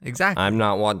 Yeah, exactly. I'm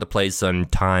not wanting to play some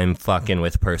time fucking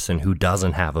with person who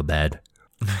doesn't have a bed.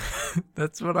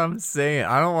 That's what I'm saying.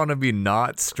 I don't want to be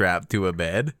not strapped to a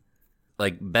bed.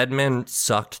 Like, Bedman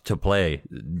sucked to play.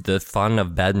 The fun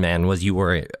of Bedman was you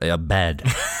were a bed.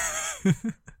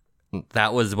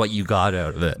 That was what you got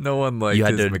out of it. No one liked you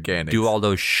had his to mechanics. Do all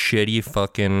those shitty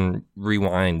fucking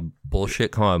rewind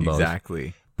bullshit combos.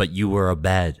 Exactly. But you were a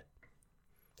bed.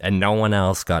 And no one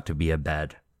else got to be a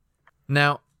bed.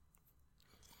 Now,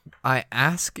 I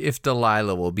ask if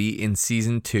Delilah will be in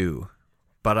Season 2,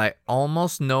 but I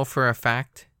almost know for a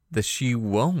fact that she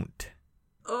won't.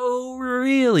 Oh,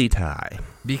 really, Ty?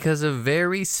 Because of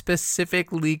very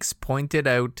specific leaks pointed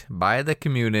out by the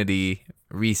community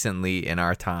recently in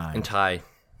our time. And Ty,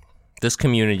 this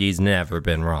community's never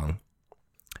been wrong.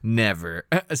 Never.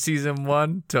 Season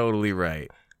 1, totally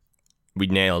right. We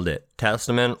nailed it.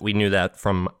 Testament, we knew that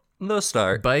from the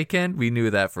start. Bike End, we knew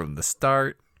that from the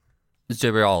start. It's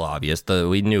all obvious.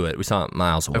 We knew it. We saw it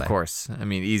miles away. Of course. I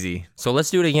mean, easy. So let's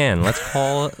do it again. Let's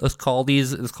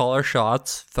call our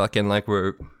shots. Fucking like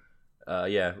we're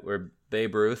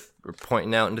Babe Ruth. We're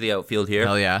pointing out into the outfield here.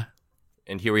 Hell yeah.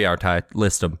 And here we are, Ty.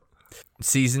 List them.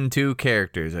 Season 2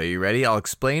 characters. Are you ready? I'll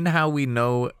explain how we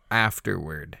know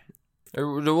afterward.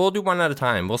 We'll do one at a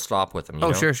time. We'll stop with them. You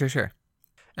know? Sure.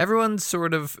 Everyone's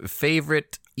sort of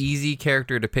favorite easy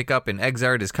character to pick up in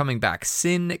Exart is coming back.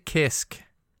 Sin Kisk.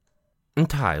 And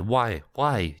Ty, why?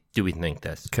 Why do we think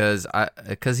this? Because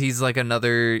he's like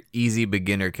another easy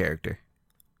beginner character.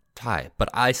 Ty, but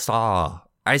I saw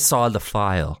the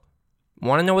file.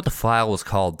 Want to know what the file was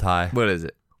called, Ty? What is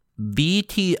it?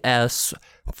 BTS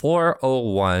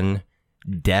 401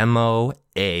 demo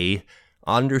A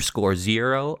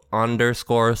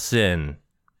 _0 sin.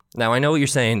 Now I know what you're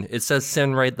saying. It says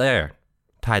sin right there.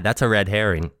 Ty, that's a red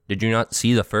herring. Did you not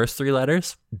see the first 3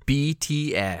 letters?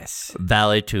 BTS.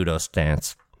 Valetudo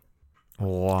stance.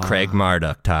 Wow. Craig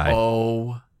Marduk, Ty.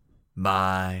 Oh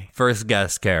my. First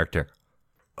guest character.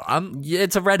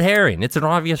 It's a red herring. It's an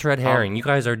obvious red herring. You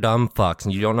guys are dumb fucks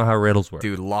and you don't know how riddles work.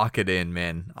 Dude, lock it in,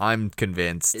 man. I'm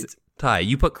convinced. Ty,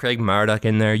 you put Craig Marduk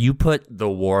in there, you put the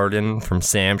Warden from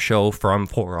Sam Show from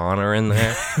For Honor in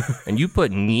there, and you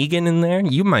put Negan in there,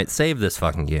 you might save this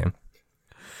fucking game.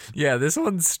 Yeah, this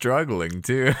one's struggling,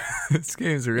 too. This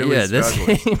game's really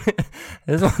struggling.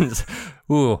 This one's...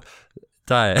 Ooh,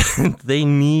 Ty, they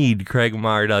need Craig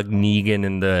Marduk, Negan,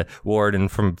 and the Warden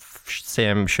from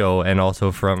Sam Show, and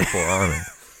also from For Honor.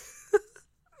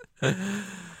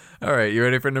 All right, you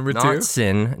ready for number 2? Not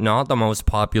Sin, not the most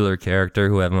popular character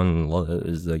who everyone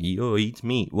is like, oh, eats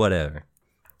meat, whatever.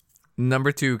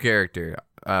 Number 2 character,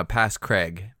 past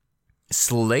Craig.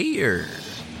 Slayer.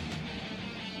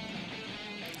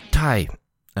 Ty,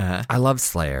 I love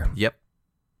Slayer. Yep.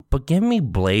 But give me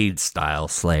Blade-style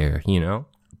Slayer, you know?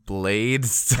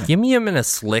 Blades. Give me him in a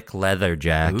slick leather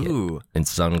jacket Ooh. and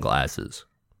sunglasses.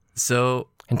 So,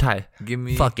 and Ty, give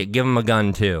him a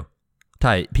gun too.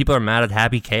 Ty, people are mad at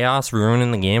Happy Chaos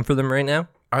ruining the game for them right now.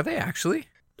 Are they actually?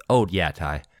 Oh yeah,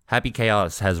 Ty. Happy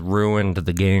Chaos has ruined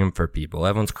the game for people.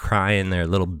 Everyone's crying their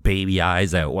little baby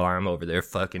eyes out while I'm over there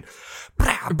fucking.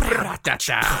 And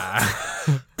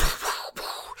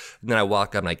then I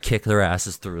walk up and I kick their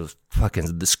asses through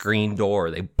the screen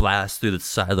door. They blast through the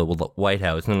side of the White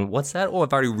House. And what's that? Oh,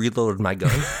 I've already reloaded my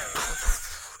gun.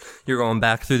 You're going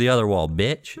back through the other wall,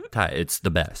 bitch. Ty, it's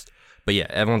the best. But yeah,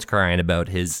 everyone's crying about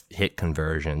his hit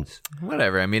conversions.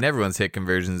 Whatever. I mean, everyone's hit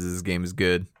conversions in this game is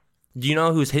good. Do you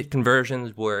know whose hit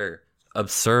conversions were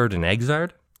absurd and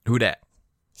Exard? Who dat?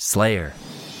 Slayer.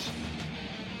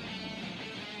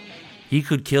 He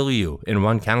could kill you in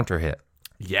one counter hit.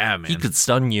 Yeah, man. He could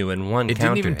stun you in one counter hit. It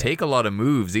didn't even take a lot of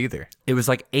moves either. It was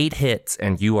like 8 hits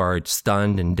and you are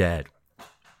stunned and dead.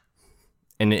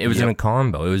 And it was in a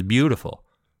combo. It was beautiful.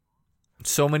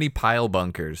 So many pile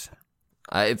bunkers.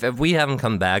 If we have him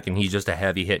come back and he's just a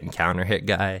heavy hit and counter hit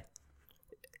guy,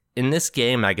 in this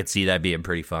game I could see that being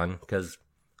pretty fun because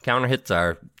counter hits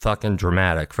are fucking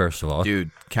dramatic. First of all,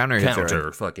 dude, counter hits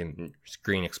are fucking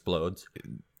screen explodes,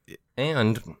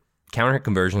 and counter hit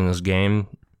conversion in this game,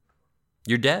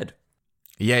 you're dead.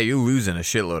 Yeah, you're losing a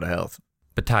shitload of health.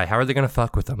 But Ty, how are they gonna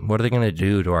fuck with him? What are they gonna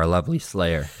do to our lovely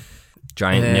Slayer?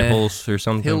 Giant nipples or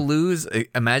something? He'll lose.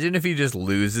 Imagine if he just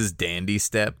loses Dandy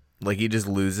Step. Like, he just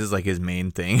loses, like, his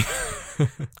main thing.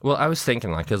 Well, I was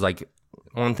thinking, like, because, like,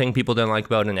 one thing people didn't like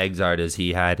about an Exard is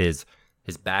he had his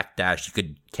backdash you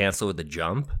could cancel with a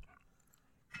jump.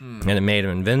 And it made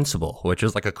him invincible, which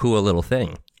was, like, a cool little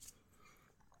thing.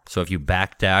 So if you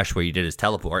backdash where you did his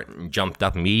teleport and jumped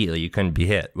up immediately, you couldn't be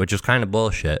hit, which is kind of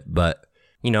bullshit. But,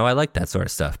 you know, I like that sort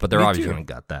of stuff. But they're obviously going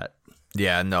to gut that.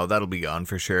 Yeah, no, that'll be gone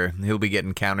for sure. He'll be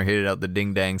getting counter-hitted out the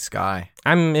ding-dang sky.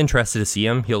 I'm interested to see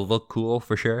him. He'll look cool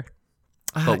for sure.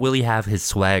 But will he have his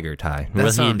swagger, Ty?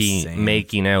 Will he be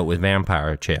making out with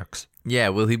vampire chicks? Yeah,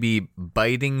 will he be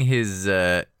biting his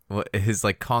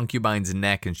like concubine's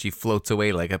neck and she floats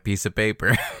away like a piece of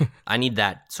paper? I need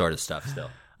that sort of stuff still.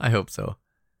 I hope so.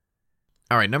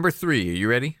 All right, number 3. Are you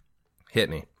ready? Hit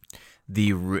me.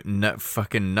 The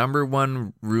fucking number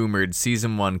 1 rumored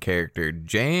season 1 character,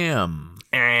 Jam.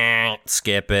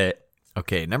 Skip it.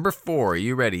 Okay, number 4. Are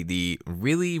you ready? The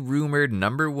really rumored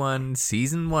number 1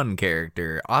 season 1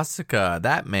 character, Asuka,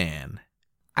 that man.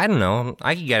 I don't know.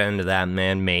 I could get into that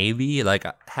man, maybe. Like,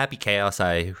 Happy Chaos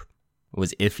I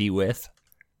was iffy with,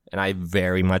 and I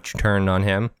very much turned on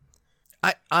him.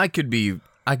 I could be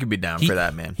down for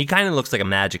that man. He kind of looks like a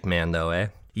magic man, though, eh?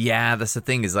 Yeah, that's the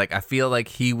thing, is like I feel like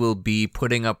he will be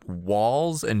putting up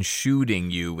walls and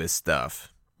shooting you with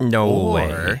stuff. No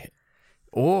way.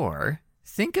 Or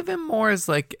think of him more as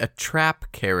like a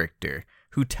trap character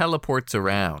who teleports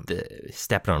around.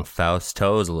 Stepping on Faust's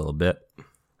toes a little bit.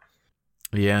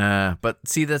 Yeah, but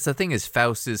see, that's the thing, is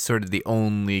Faust is sort of the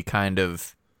only kind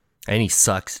of... And he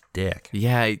sucks dick.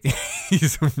 Yeah,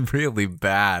 he's really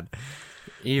bad.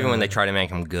 Even when they try to make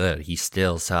him good, he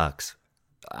still sucks.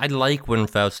 I like when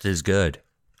Faust is good.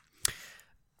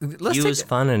 He was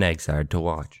fun in Exard to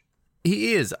watch.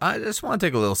 He is. I just want to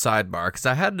take a little sidebar because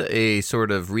I had a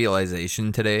sort of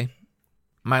realization today.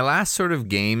 My last sort of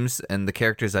games and the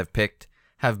characters I've picked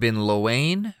have been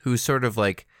Lowain, who's sort of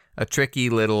like a tricky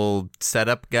little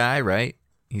setup guy, right?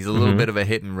 He's a little bit of a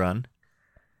hit and run.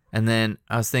 And then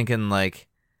I was thinking like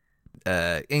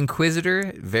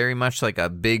Inquisitor, very much like a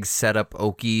big setup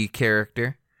Oki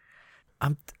character.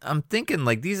 I'm thinking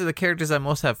like these are the characters I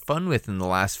most have fun with in the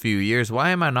last few years. Why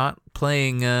am I not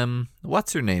playing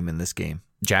what's her name in this game?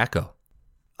 Jacko.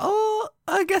 Oh,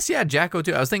 I guess yeah, Jacko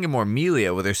too. I was thinking more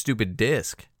Melia with her stupid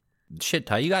disc. Shit,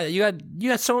 Ty, you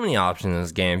got so many options in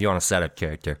this game if you want a setup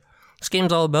character. This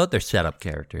game's all about their setup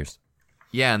characters.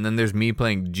 Yeah, and then there's me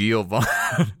playing Giovanni.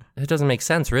 It doesn't make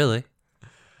sense, really.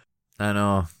 I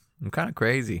know. I'm kind of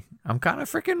crazy. I'm kind of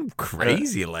freaking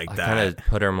crazy like that. I kind of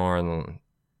put her more in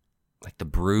like the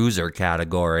bruiser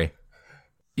category.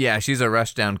 Yeah, she's a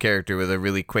rushdown character with a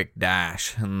really quick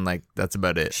dash, and like that's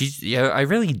about it. I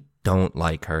really don't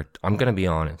like her. I'm gonna be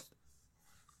honest.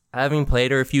 Having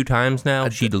played her a few times now,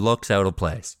 she looks out of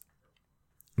place.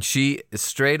 She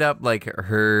straight up like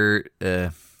her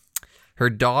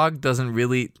dog doesn't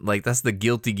really like, that's the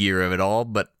Guilty Gear of it all,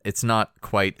 but it's not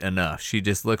quite enough. She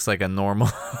just looks like a normal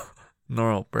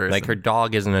person. Like her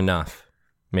dog isn't enough,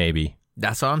 maybe.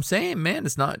 That's what I'm saying, man.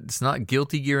 It's not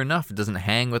Guilty Gear enough. It doesn't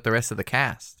hang with the rest of the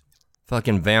cast.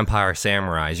 Fucking vampire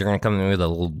samurais. You're gonna come in with a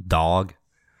little dog?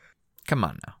 Come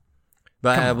on now.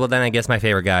 But well, then I guess my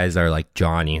favorite guys are like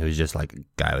Johnny, who's just like a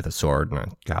guy with a sword and a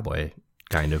cowboy,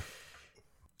 kind of.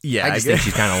 Yeah, I just think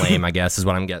she's kind of lame, I guess, is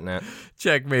what I'm getting at.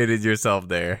 Checkmated yourself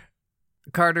there.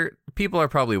 Carter, people are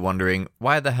probably wondering,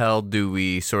 why the hell do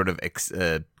we sort of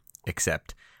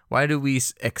accept? Why do we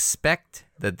expect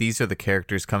that these are the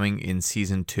characters coming in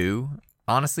Season 2?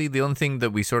 Honestly, the only thing that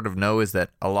we sort of know is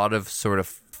that a lot of sort of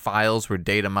files were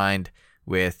data mined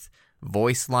with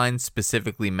voice lines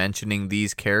specifically mentioning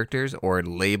these characters or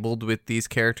labeled with these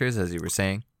characters, as you were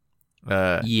saying.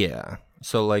 Yeah.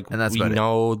 So, like, we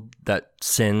know that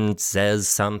Sin says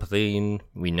something.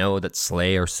 We know that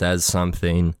Slayer says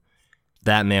something.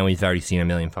 That man we've already seen a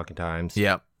million fucking times.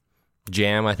 Yep.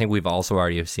 Jam, I think we've also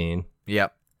already seen.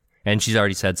 Yep. And she's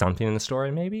already said something in the story,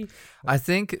 maybe? I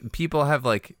think people have,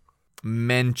 like,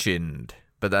 mentioned,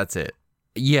 but that's it.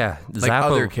 Yeah. Like Zappa,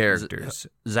 other characters.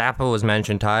 Zappa was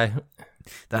mentioned, Ty.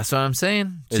 That's what I'm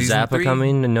saying. Is Zappa 3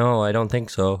 coming? No, I don't think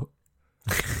so.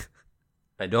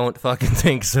 I don't fucking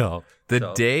think so.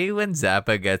 The day when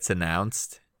Zappa gets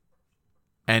announced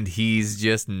and he's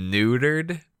just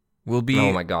neutered will be...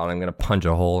 Oh my god, I'm going to punch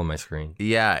a hole in my screen.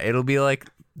 Yeah, it'll be like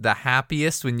the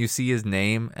happiest when you see his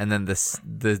name and then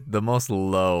the most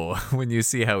low when you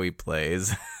see how he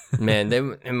plays. Man,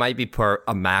 it might be poor.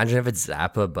 Imagine if it's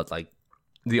Zappa, but like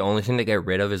the only thing to get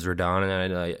rid of is Radon,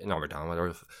 and not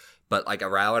Radon, but like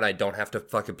around, and I don't have to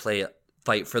fucking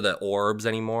fight for the orbs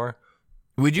anymore.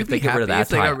 Would you be happy if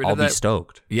they got rid of that? I'll be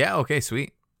stoked. Yeah, okay,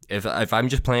 sweet. If I'm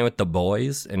just playing with the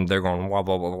boys and they're going wah,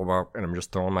 wah, wah, wah, and I'm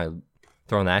just throwing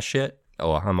that shit,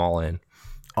 oh, I'm all in.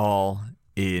 All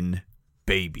in,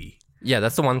 baby. Yeah,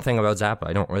 that's the one thing about Zappa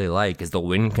I don't really like, is the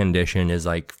win condition is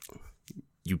like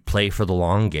you play for the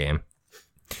long game.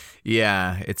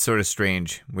 Yeah, it's sort of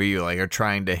strange where you like are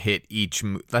trying to hit each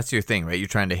that's your thing, right? You're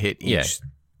trying to hit each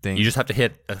thing. You just have to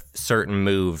hit a certain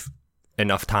move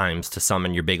enough times to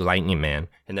summon your big lightning man,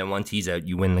 and then once he's out,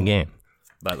 you win the game.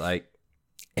 But like,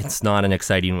 it's not an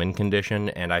exciting win condition,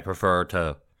 and I prefer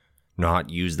to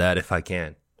not use that if I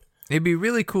can. It'd be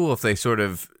really cool if they sort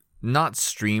of not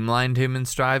streamlined him in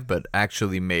Strive, but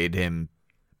actually made him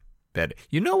better.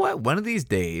 You know what? One of these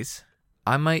days,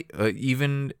 I might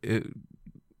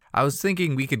I was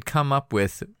thinking we could come up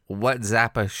with what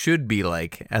Zappa should be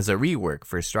like as a rework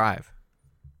for Strive.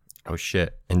 Oh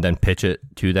shit. And then pitch it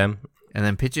to them? And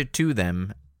then pitch it to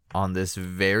them on this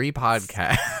very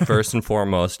podcast. First and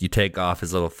foremost, you take off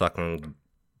his little fucking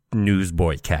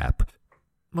newsboy cap.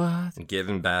 What? And give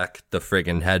him back the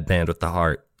friggin' headband with the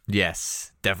heart.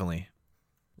 Yes, definitely.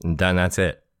 And then that's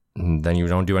it. And then you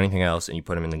don't do anything else, and you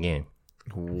put him in the game.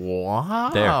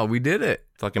 Wow. There. We did it.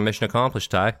 Fucking mission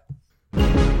accomplished, Ty. Yeah,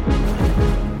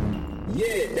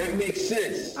 that makes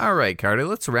sense. All right, Carter,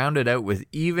 let's round it out with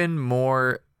even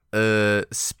more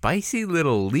spicy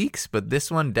little leaks, but this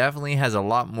one definitely has a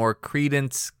lot more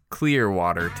Creedence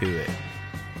Clearwater to it.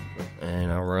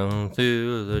 And I run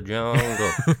through the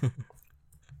jungle.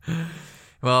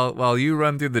 Well, while you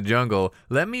run through the jungle,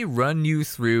 let me run you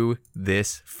through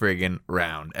this friggin'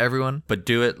 round. Everyone? But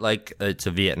do it like it's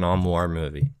a Vietnam War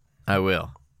movie. I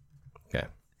will. Okay.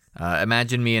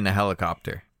 Imagine me in a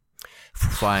helicopter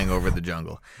flying over the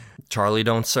jungle. Charlie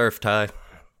don't surf, Ty.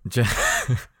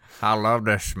 I love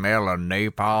the smell of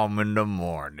napalm in the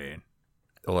morning.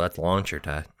 Oh, that's launcher,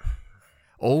 Ty.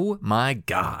 Oh my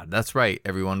god. That's right,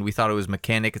 everyone. We thought it was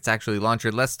mechanic. It's actually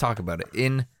launcher. Let's talk about it.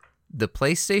 In the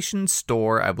PlayStation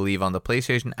Store, I believe, on the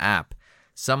PlayStation app,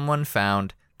 someone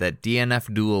found that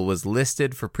DNF Duel was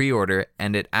listed for pre-order,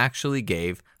 and it actually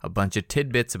gave a bunch of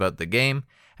tidbits about the game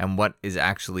and what is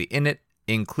actually in it,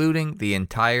 including the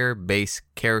entire base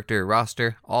character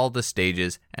roster, all the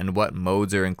stages, and what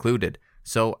modes are included.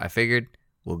 So I figured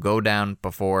we'll go down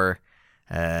before,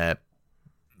 go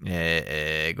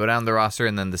down the roster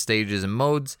and then the stages and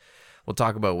modes. We'll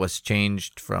talk about what's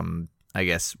changed from, I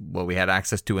guess, what we had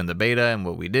access to in the beta and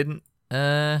what we didn't.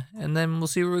 And then we'll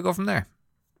see where we go from there.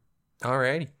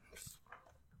 Alrighty.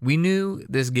 We knew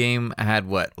this game had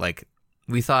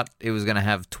We thought it was going to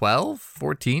have 12,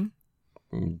 14?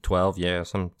 12, yeah,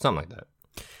 something like that.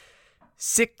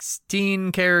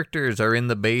 16 characters are in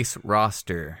the base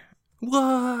roster.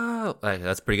 Whoa!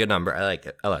 That's a pretty good number. I like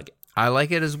it. I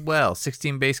like it as well.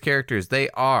 16 base characters. They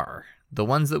are. The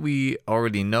ones that we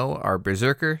already know are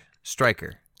Berserker,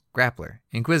 Striker, Grappler,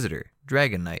 Inquisitor,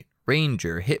 Dragon Knight,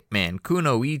 Ranger, Hitman,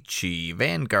 Kunoichi,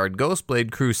 Vanguard,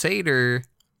 Ghostblade, Crusader.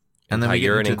 And then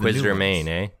you're an Inquisitor main,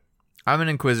 eh? I'm an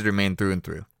Inquisitor main through and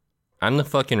through. I'm the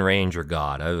fucking Ranger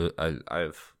god.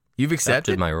 You've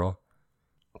accepted my role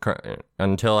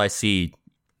until I see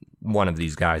one of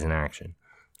these guys in action.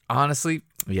 Honestly,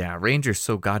 yeah, Ranger's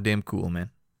so goddamn cool, man.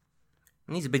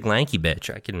 And he's a big lanky bitch.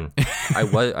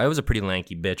 I was a pretty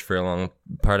lanky bitch for a long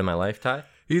part of my life, Ty.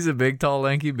 He's a big, tall,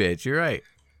 lanky bitch. You're right.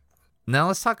 Now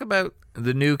let's talk about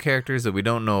the new characters that we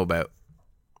don't know about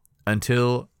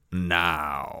until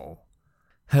now.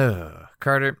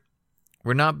 Carter,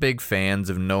 we're not big fans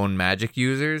of known magic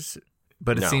users,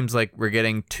 but it seems like we're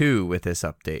getting 2 with this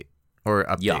update. Or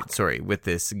update, with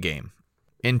this game.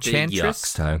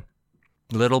 Enchantress. Ty.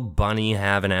 Little bunny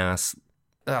having ass.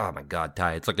 Oh my god,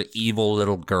 Ty. It's like an evil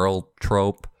little girl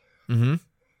trope. Mm-hmm.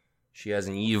 She has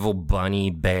an evil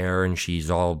bunny bear, and she's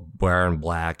all wearing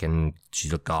black, and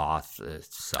she's a goth. It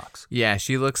sucks. Yeah,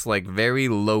 she looks like very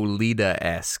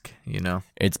Lolita-esque, you know?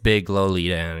 It's big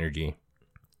Lolita energy.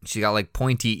 She got like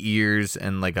pointy ears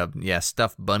and like a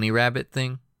stuffed bunny rabbit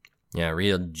thing. Yeah,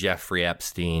 real Jeffrey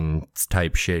Epstein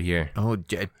type shit here. Oh,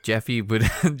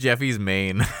 Jeffy's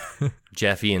main.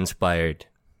 Jeffy inspired.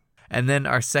 And then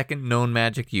our second known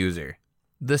magic user,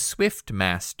 the Swift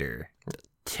Master.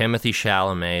 Timothy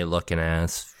Chalamet looking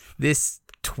ass. This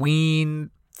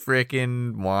tween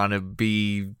frickin'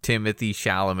 wannabe, Timothy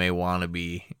Chalamet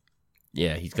wannabe.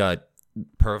 Yeah, he's got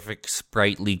perfect,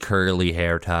 sprightly, curly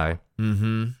hair, Ty.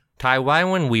 Mm-hmm. Ty, why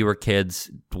when we were kids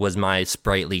was my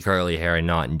sprightly, curly hair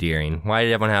not endearing? Why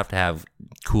did everyone have to have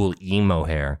cool emo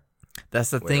hair?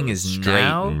 That's the thing is straight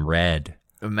now, and red.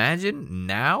 Imagine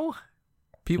now,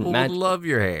 people would love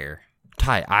your hair.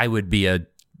 Ty, I would be a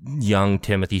young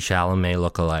Timothy Chalamet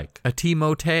lookalike. A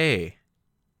Timothée.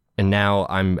 And now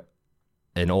I'm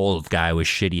an old guy with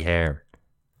shitty hair.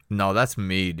 No, that's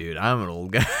me, dude. I'm an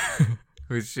old guy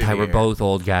with shitty Ty, hair. we're both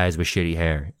old guys with shitty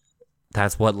hair.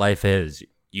 That's what life is.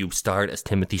 You start as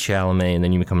Timothy Chalamet, and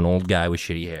then you become an old guy with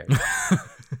shitty hair.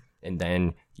 And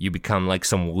then you become like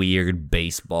some weird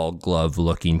baseball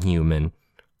glove-looking human.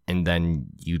 And then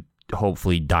you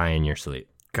hopefully die in your sleep.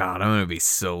 God, I'm going to be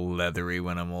so leathery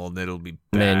when I'm old. It'll be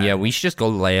bad. Man, yeah, we should just go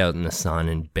lay out in the sun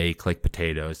and bake like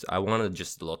potatoes. I want to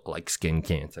just look like skin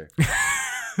cancer.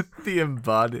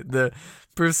 The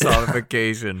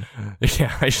personification.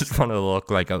 Yeah, I just want to look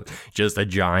like just a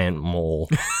giant mole.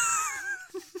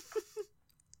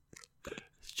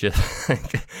 just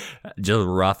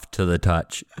rough to the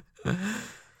touch.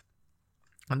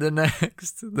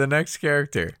 The next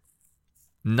character,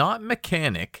 not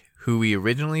Mechanic, who we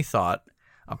originally thought.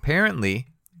 Apparently,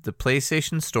 the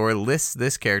PlayStation Store lists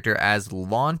this character as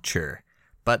Launcher,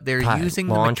 but they're using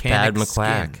the Mechanic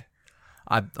skin.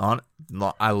 I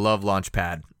love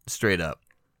Launchpad, straight up.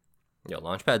 Yo,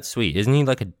 Launchpad's sweet. Isn't he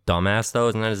like a dumbass, though?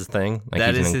 Isn't that his thing? Like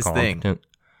that is his thing.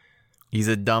 He's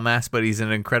a dumbass, but he's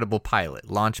an incredible pilot.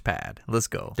 Launchpad. Let's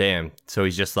go. Damn. So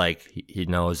he's just like, he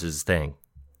knows his thing.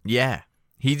 Yeah.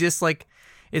 He just like,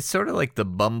 it's sort of like the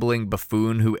bumbling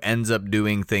buffoon who ends up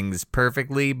doing things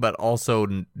perfectly, but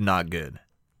also not good.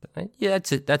 Yeah,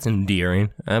 that's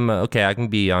endearing. Okay, I can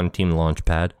be on Team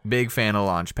Launchpad. Big fan of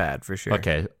Launchpad, for sure.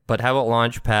 Okay, but how about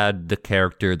Launchpad, the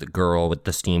character, the girl with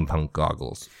the steampunk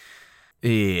goggles?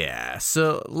 Yeah,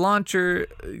 so Launcher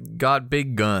got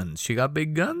big guns. She got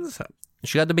big guns?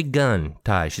 She got the big gun,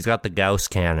 Ty. She's got the Gauss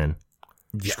cannon.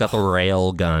 She's got the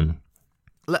rail gun.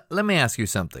 Let me ask you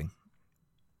something.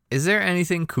 Is there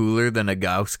anything cooler than a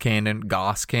Gauss cannon?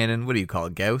 Gauss cannon? What do you call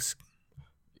it? Gauss?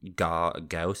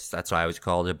 Gauss, that's what I always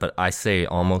called it, but I say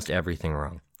almost everything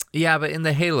wrong. Yeah, but in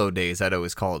the Halo days, I'd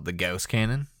always call it the Gauss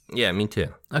cannon. Yeah, me too.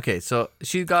 Okay, so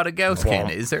she got a Gauss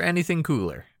cannon. Is there anything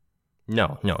cooler?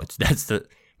 No, that's the...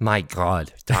 My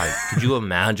God, Ty, could you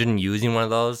imagine using one of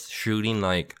those, shooting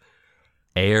like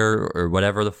air or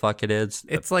whatever the fuck it is?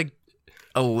 It's like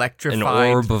electrified. An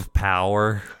orb of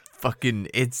power. Fucking,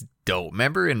 it's dope.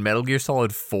 Remember in Metal Gear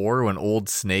Solid 4 when Old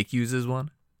Snake uses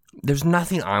one? There's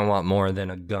nothing I want more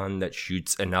than a gun that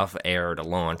shoots enough air to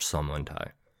launch someone,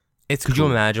 Ty. Could you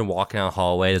imagine walking down a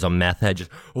hallway, there's a meth head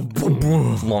just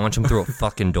launch him through a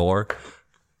fucking door?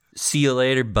 See you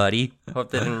later, buddy.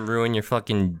 Hope that didn't ruin your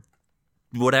fucking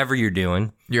whatever you're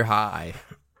doing. You're high.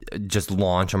 Just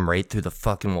launch him right through the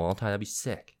fucking wall, Ty. That'd be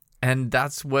sick. And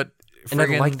that's what And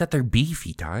I like that they're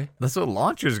beefy, Ty. That's what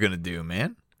launcher's gonna do,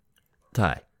 man.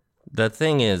 Ty, the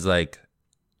thing is, like,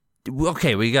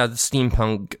 okay, we got the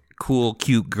steampunk, cool,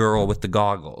 cute girl with the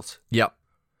goggles. Yep.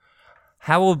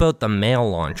 How about the male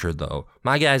launcher, though?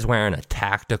 My guy's wearing a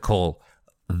tactical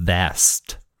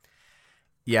vest.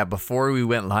 Yeah, before we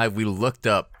went live, we looked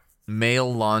up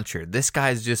male launcher. This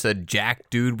guy's just a jack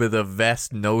dude with a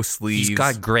vest, no sleeves. He's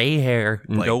got gray hair,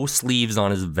 no sleeves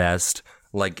on his vest.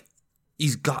 Like,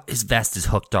 his vest is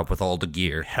hooked up with all the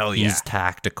gear. Hell yeah. He's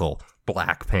tactical,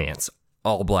 black pants,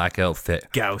 all black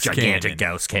outfit. cannon. Gigantic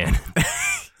Gauss cannon.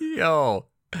 Yo.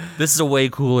 This is a way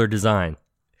cooler design.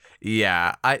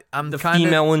 Yeah, I'm the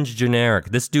female one's generic.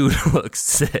 This dude looks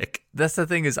sick. That's the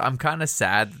thing is, I'm kind of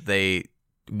sad that they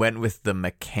went with the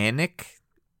mechanic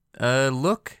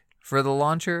look for the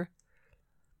launcher.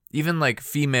 Even like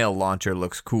female launcher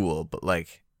looks cool, but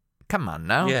like, come on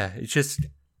now. Yeah, it's just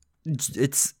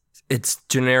it's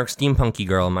generic steampunky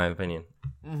girl in my opinion.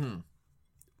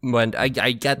 Mm-hmm. But I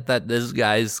get that this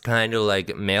guy's kind of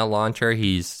like male launcher.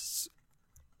 He's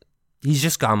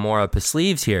just got more up his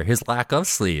sleeves here. His lack of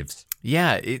sleeves.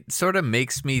 Yeah, it sort of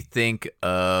makes me think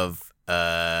of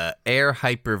Air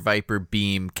Hyper Viper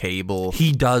Beam Cable.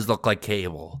 He does look like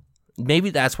Cable. Maybe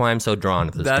that's why I'm so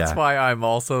drawn to this guy. That's why I'm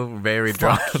also very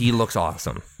drawn. He looks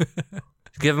awesome.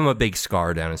 Give him a big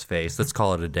scar down his face. Let's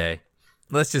call it a day.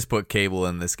 Let's just put Cable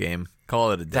in this game.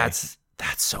 Call it a day. That's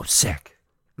so sick.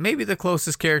 Maybe the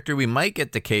closest character we might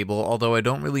get to Cable, although I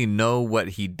don't really know what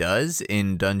he does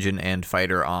in Dungeon and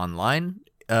Fighter Online.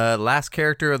 Last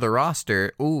character of the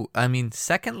roster.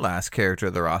 Second last character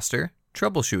of the roster.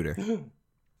 Troubleshooter.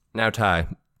 Now, Ty,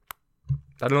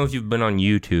 I don't know if you've been on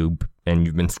YouTube and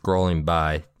you've been scrolling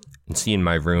by and seeing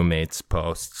my roommate's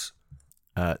posts.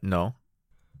 No.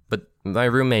 But my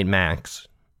roommate, Max,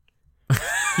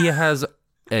 he has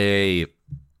a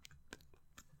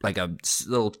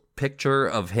little picture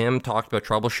of him talking about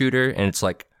Troubleshooter, and it's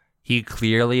like he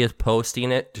clearly is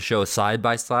posting it to show side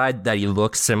by side that he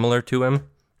looks similar to him.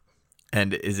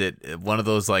 And is it one of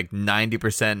those like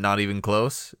 90% not even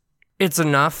close? It's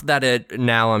enough that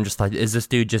now I'm just like, is this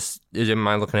dude am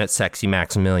I looking at sexy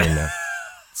Maximilian now?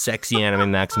 Sexy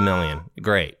anime Maximilian.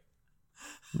 Great.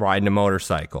 Riding a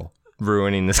motorcycle.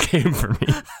 Ruining this game for me.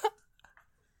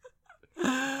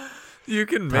 You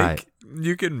can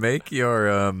make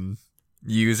your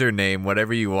username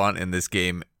whatever you want in this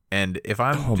game, and if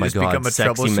I'm become a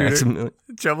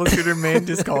troubleshooter man,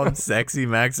 just call him Sexy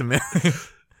Maximilian.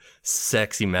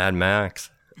 Sexy Mad Max.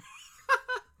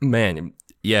 Man,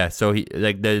 yeah, so he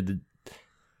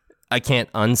I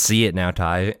can't unsee it now,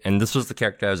 Ty, and this was the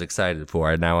character I was excited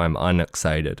for, and now I'm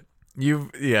unexcited.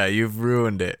 You've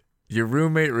ruined it. Your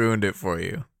roommate ruined it for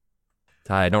you.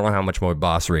 Ty, I don't know how much more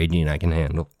boss raging I can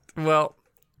handle. Well,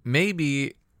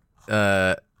 maybe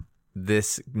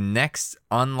this next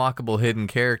unlockable hidden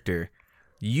character,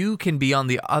 you can be on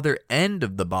the other end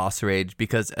of the boss rage,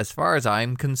 because as far as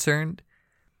I'm concerned,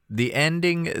 the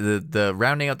ending, the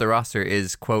rounding out the roster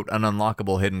is, quote, an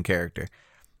unlockable hidden character.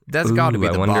 That's got to be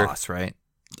the boss, right?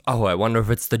 Oh, I wonder if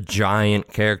it's the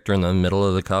giant character in the middle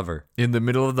of the cover. In the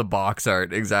middle of the box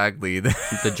art, exactly.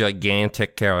 The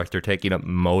gigantic character taking up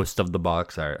most of the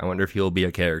box art. I wonder if he'll be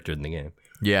a character in the game.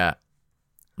 Yeah.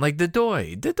 Like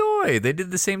Dadoy. They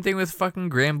did the same thing with fucking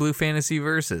Grand Blue Fantasy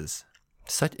Versus.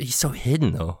 He's so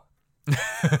hidden, though.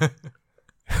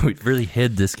 We really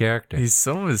hid this character. He's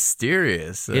so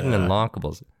mysterious. Hidden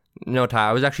unlockables. No, Ty,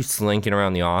 I was actually slinking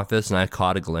around the office and I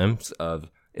caught a glimpse of,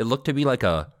 it looked to be like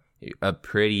a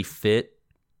pretty fit,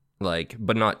 like,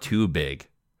 but not too big,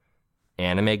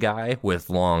 anime guy with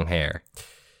long hair.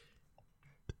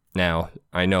 Now,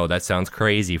 I know that sounds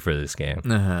crazy for this game.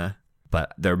 Uh-huh.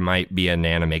 But there might be an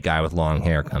anime guy with long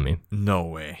hair coming. No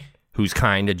way. Who's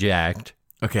kind of jacked.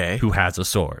 Okay. Who has a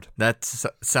sword. That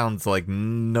sounds like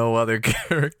no other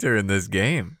character in this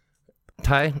game.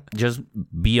 Ty, just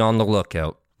be on the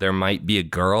lookout. There might be a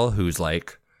girl who's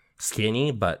like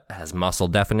skinny but has muscle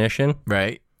definition.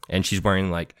 Right. And she's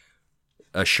wearing like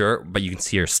a shirt, but you can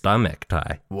see her stomach,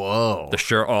 Ty. Whoa. The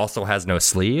shirt also has no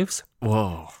sleeves.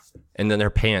 Whoa. And then her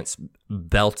pants,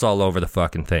 belts all over the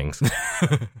fucking things.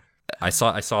 I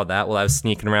saw that while I was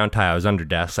sneaking around, Ty. I was under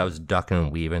desks. I was ducking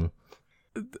and weaving.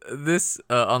 This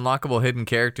unlockable hidden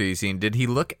character you've seen, did he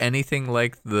look anything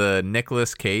like the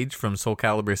Nicolas Cage from Soul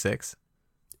Calibur 6?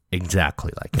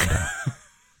 Exactly like him.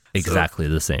 Exactly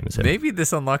the same as him. Maybe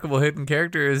this unlockable hidden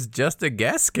character is just a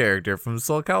guest character from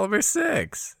Soul Calibur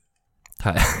 6.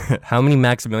 How many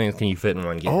Maximilians can you fit in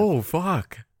one game? Oh,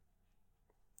 fuck.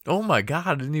 Oh my god,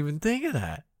 I didn't even think of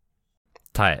that.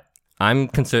 Ty, I'm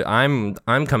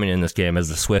coming in this game as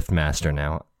the Swift Master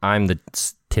now. I'm the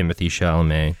Timothy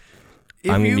Chalamet.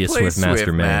 I'm going to be a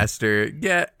Swiftmaster man. Swiftmaster,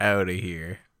 get out of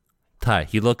here. Ty,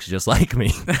 he looks just like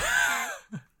me.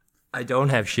 I don't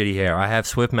have shitty hair. I have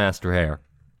Swiftmaster hair.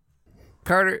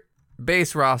 Carter,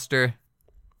 base roster.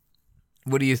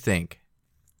 What do you think?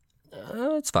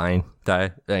 It's fine.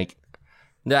 I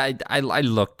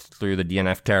looked through the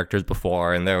DNF characters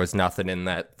before, and there was nothing in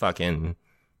that fucking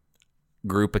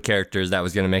group of characters that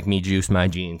was going to make me juice my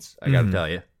jeans. I got to tell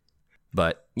you.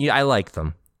 But yeah, I like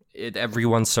them.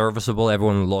 Everyone's serviceable.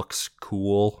 Everyone looks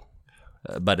cool.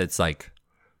 But it's like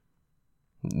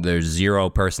there's zero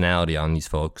personality on these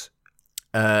folks.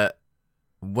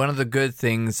 One of the good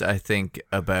things I think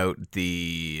about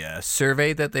the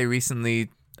survey that they recently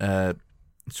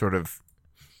sort of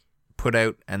put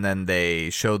out and then they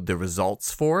showed the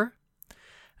results for,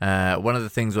 one of the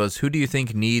things was, who do you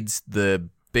think needs the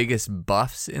biggest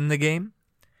buffs in the game?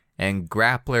 And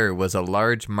Grappler was a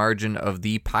large margin of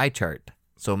the pie chart.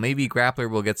 So maybe Grappler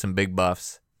will get some big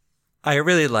buffs. I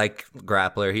really like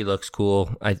Grappler. He looks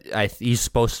cool. He's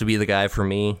supposed to be the guy for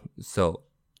me. So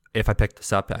if I pick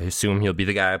this up, I assume he'll be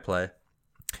the guy I play.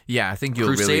 Yeah, I think you'll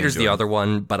Crusader's really enjoy the other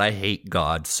one, but I hate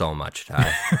God so much,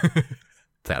 Ty,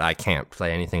 that I can't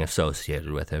play anything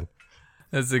associated with him.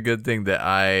 That's a good thing that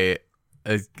I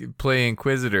play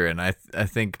Inquisitor, and I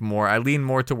think more. I lean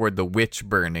more toward the witch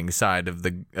burning side of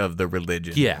the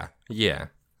religion. Yeah.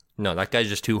 No, that guy's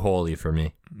just too holy for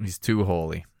me. He's too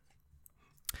holy.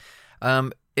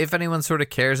 If anyone sort of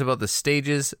cares about the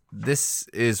stages, this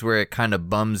is where it kind of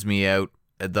bums me out.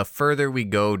 The further we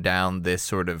go down this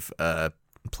sort of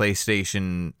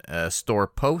PlayStation Store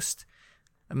post,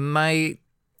 my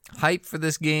hype for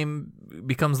this game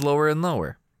becomes lower and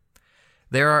lower.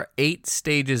 There are 8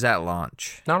 stages at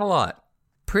launch. Not a lot.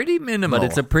 Pretty minimal. But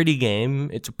it's a pretty game.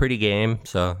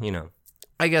 So, you know.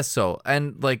 I guess so.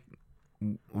 And, like,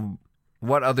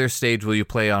 what other stage will you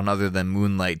play on other than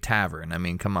Moonlight Tavern? I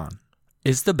mean, come on.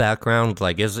 Is the background,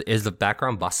 like, is the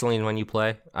background bustling when you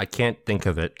play? I can't think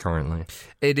of it currently.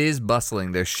 It is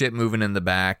bustling. There's shit moving in the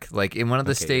back. Like, in one of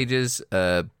the stages,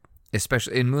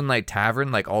 especially in Moonlight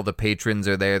Tavern, like, all the patrons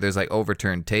are there. There's, like,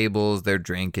 overturned tables. They're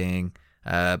drinking.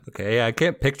 I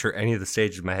can't picture any of the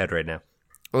stages in my head right now.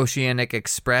 Oceanic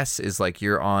Express is like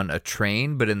you're on a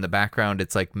train, but in the background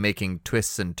it's like making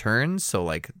twists and turns, so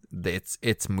like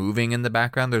it's moving in the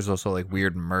background. There's also like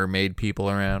weird mermaid people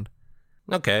around.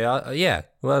 Okay, yeah.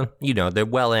 Well, you know, they're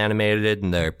well animated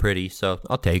and they're pretty, so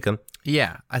I'll take them.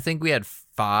 Yeah, I think we had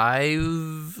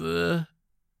five or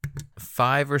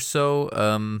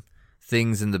so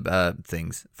things in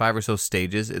the 5 or so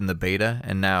stages in the beta,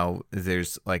 and now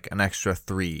there's like an extra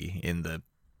 3 in the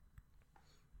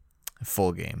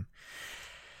full game.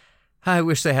 I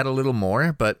wish they had a little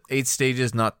more, but 8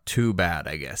 stages, not too bad,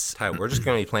 I guess. Ty, we're just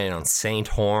going to be playing on Saint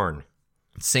Horn.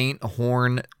 Saint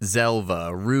Horn,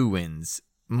 Zelva, Ruins.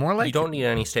 More like... You don't need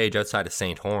any stage outside of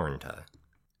Saint Horn, Ty.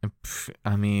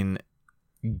 I mean,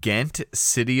 Ghent,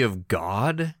 City of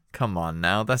God? Come on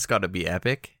now, that's got to be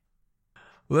epic.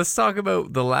 Let's talk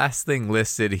about the last thing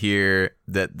listed here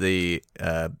that the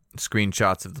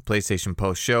screenshots of the PlayStation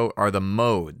Post show are the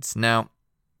modes. Now,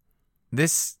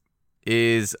 this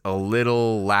is a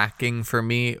little lacking for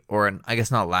me, or I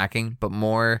guess not lacking, but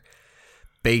more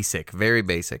basic, very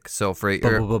basic. So for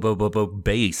your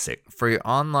basic for your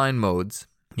online modes,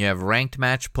 you have ranked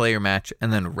match, player match,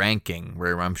 and then ranking,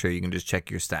 where I'm sure you can just check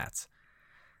your stats.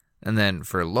 And then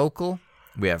for local,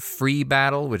 we have free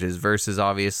battle, which is versus,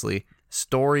 obviously,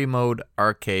 story mode,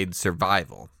 arcade,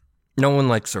 survival. No one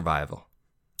likes survival.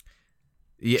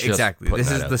 Yeah, just exactly.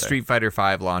 This is the Street Fighter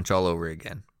V launch all over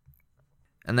again.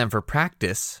 And then for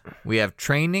practice, we have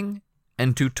training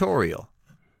and tutorial.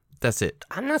 That's it.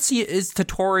 I'm not seeing. Is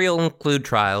tutorial include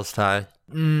trials, Ty?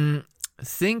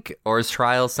 Or is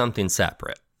trials something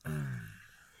separate?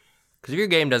 Because if your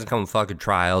game doesn't come with fucking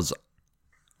trials,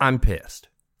 I'm pissed.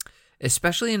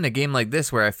 Especially in a game like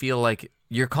this where I feel like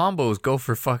your combos go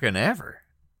for fucking ever.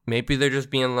 Maybe they're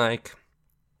just being like,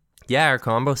 yeah, our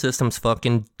combo system's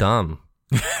fucking dumb.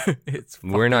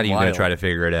 We're not even going to try to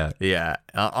figure it out. Yeah.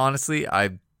 Honestly,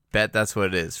 I bet that's what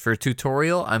it is. For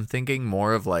tutorial, I'm thinking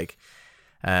more of like,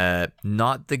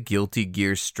 not the Guilty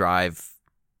Gear Strive.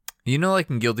 You know, like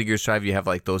in Guilty Gear Strive, you have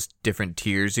like those different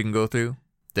tiers you can go through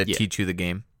that teach you the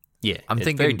game. Yeah,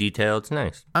 it's very detailed. It's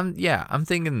nice. I'm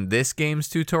thinking this game's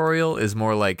tutorial is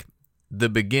more like the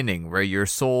beginning, where you're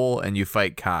Soul and you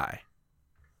fight Kai.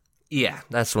 Yeah,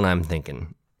 that's what I'm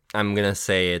thinking. I'm going to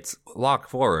say it's walk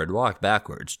forward, walk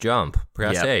backwards, jump,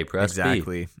 press A, press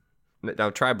exactly. B. Now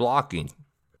try blocking.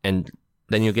 And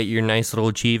then you'll get your nice little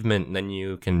achievement, and then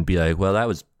you can be like, well, that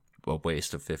was a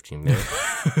waste of 15 minutes.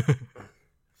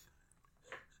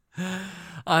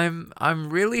 I'm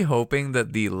really hoping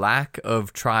that the lack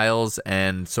of trials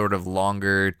and sort of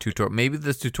longer tutorial, maybe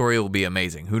this tutorial will be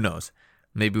amazing. Who knows?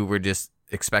 Maybe we're just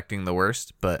expecting the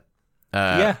worst, but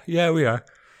yeah, we are.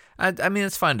 I mean,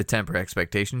 it's fine to temper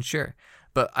expectations, sure.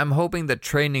 But I'm hoping that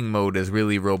training mode is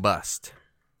really robust.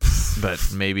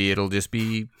 But maybe it'll just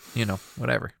be,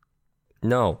 whatever.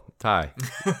 No, Ty.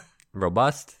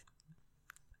 Robust?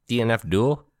 DNF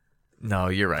duel? No,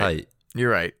 you're right. Ty.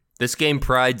 You're right. This game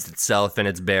prides itself in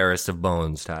its barest of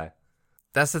bones, Ty.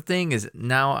 That's the thing is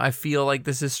now I feel like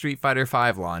this is Street Fighter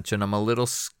V launch, and I'm a little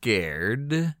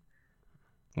scared.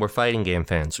 We're fighting game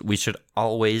fans. We should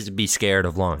always be scared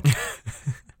of launch.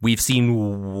 We've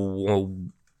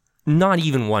seen not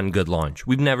even one good launch.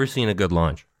 We've never seen a good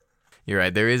launch. You're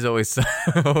right. There is always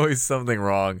something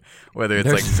wrong, whether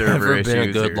it's like server issues. There's never been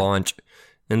a good launch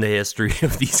in the history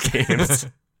of these games.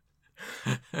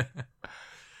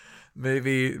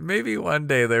 Maybe one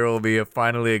day there will be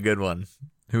finally a good one.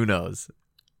 Who knows?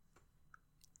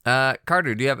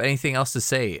 Carter, do you have anything else to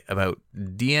say about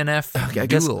DNF I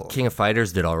guess King of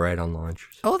Fighters did all right on launch.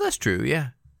 Oh, that's true. Yeah.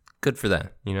 Good for them,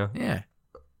 Yeah.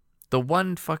 The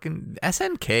one fucking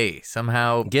SNK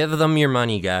somehow. Give them your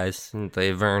money, guys.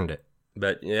 They've earned it.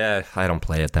 But yeah, I don't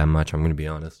play it that much. I'm going to be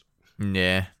honest.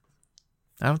 Yeah.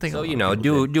 I don't think so.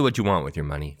 Do what you want with your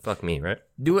money. Fuck me, right?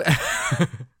 Do it.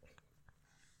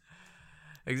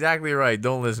 Exactly right.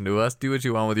 Don't listen to us. Do what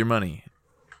you want with your money.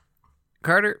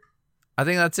 Carter, I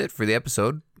think that's it for the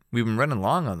episode. We've been running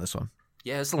long on this one.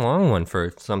 Yeah, it's a long one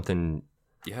for something.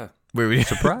 Yeah. Where we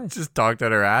surprised. Just talked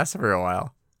out our ass for a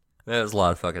while. That was a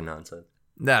lot of fucking nonsense.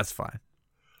 That's fine.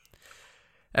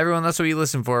 Everyone, that's what you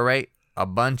listen for, right? A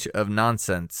bunch of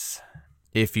nonsense.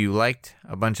 If you liked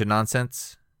a bunch of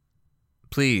nonsense,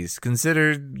 please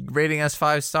consider rating us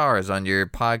 5 stars on your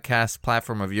podcast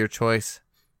platform of your choice.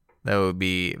 That would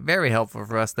be very helpful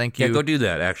for us. Thank you. Yeah, go do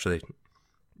that, actually.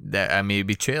 It'd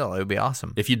be chill. It would be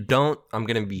awesome. If you don't, I'm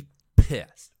going to be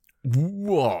pissed.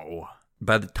 Whoa.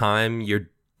 By the time you're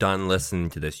done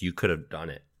listening to this, you could have done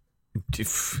it.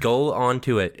 Go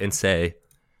onto it and say,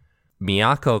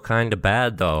 Miyako kind of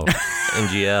bad, though.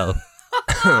 NGL.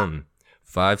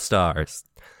 5 stars.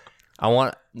 I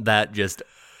want that just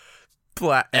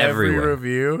every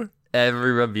review.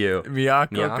 Every review.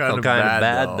 Miyako kind of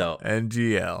bad though.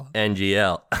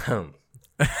 NGL.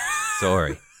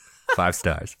 Sorry. 5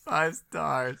 stars. 5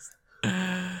 stars.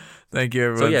 Thank you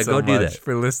everyone so much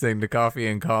for listening to Coffee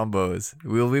and Combos.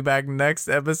 We'll be back next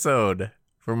episode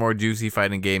for more juicy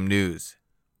fighting game news.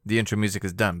 The intro music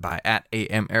is done by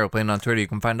 @AMAeroplane on Twitter. You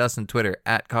can find us on Twitter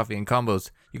 @Coffee and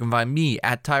Combos. You can find me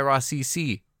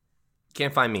 @TyrossCC.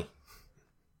 Can't find me.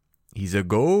 He's a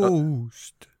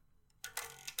ghost.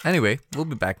 Anyway, we'll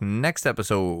be back next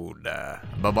episode.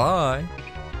 Bye-bye.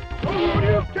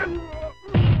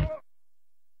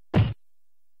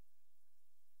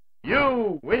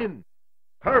 You win.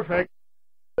 Perfect.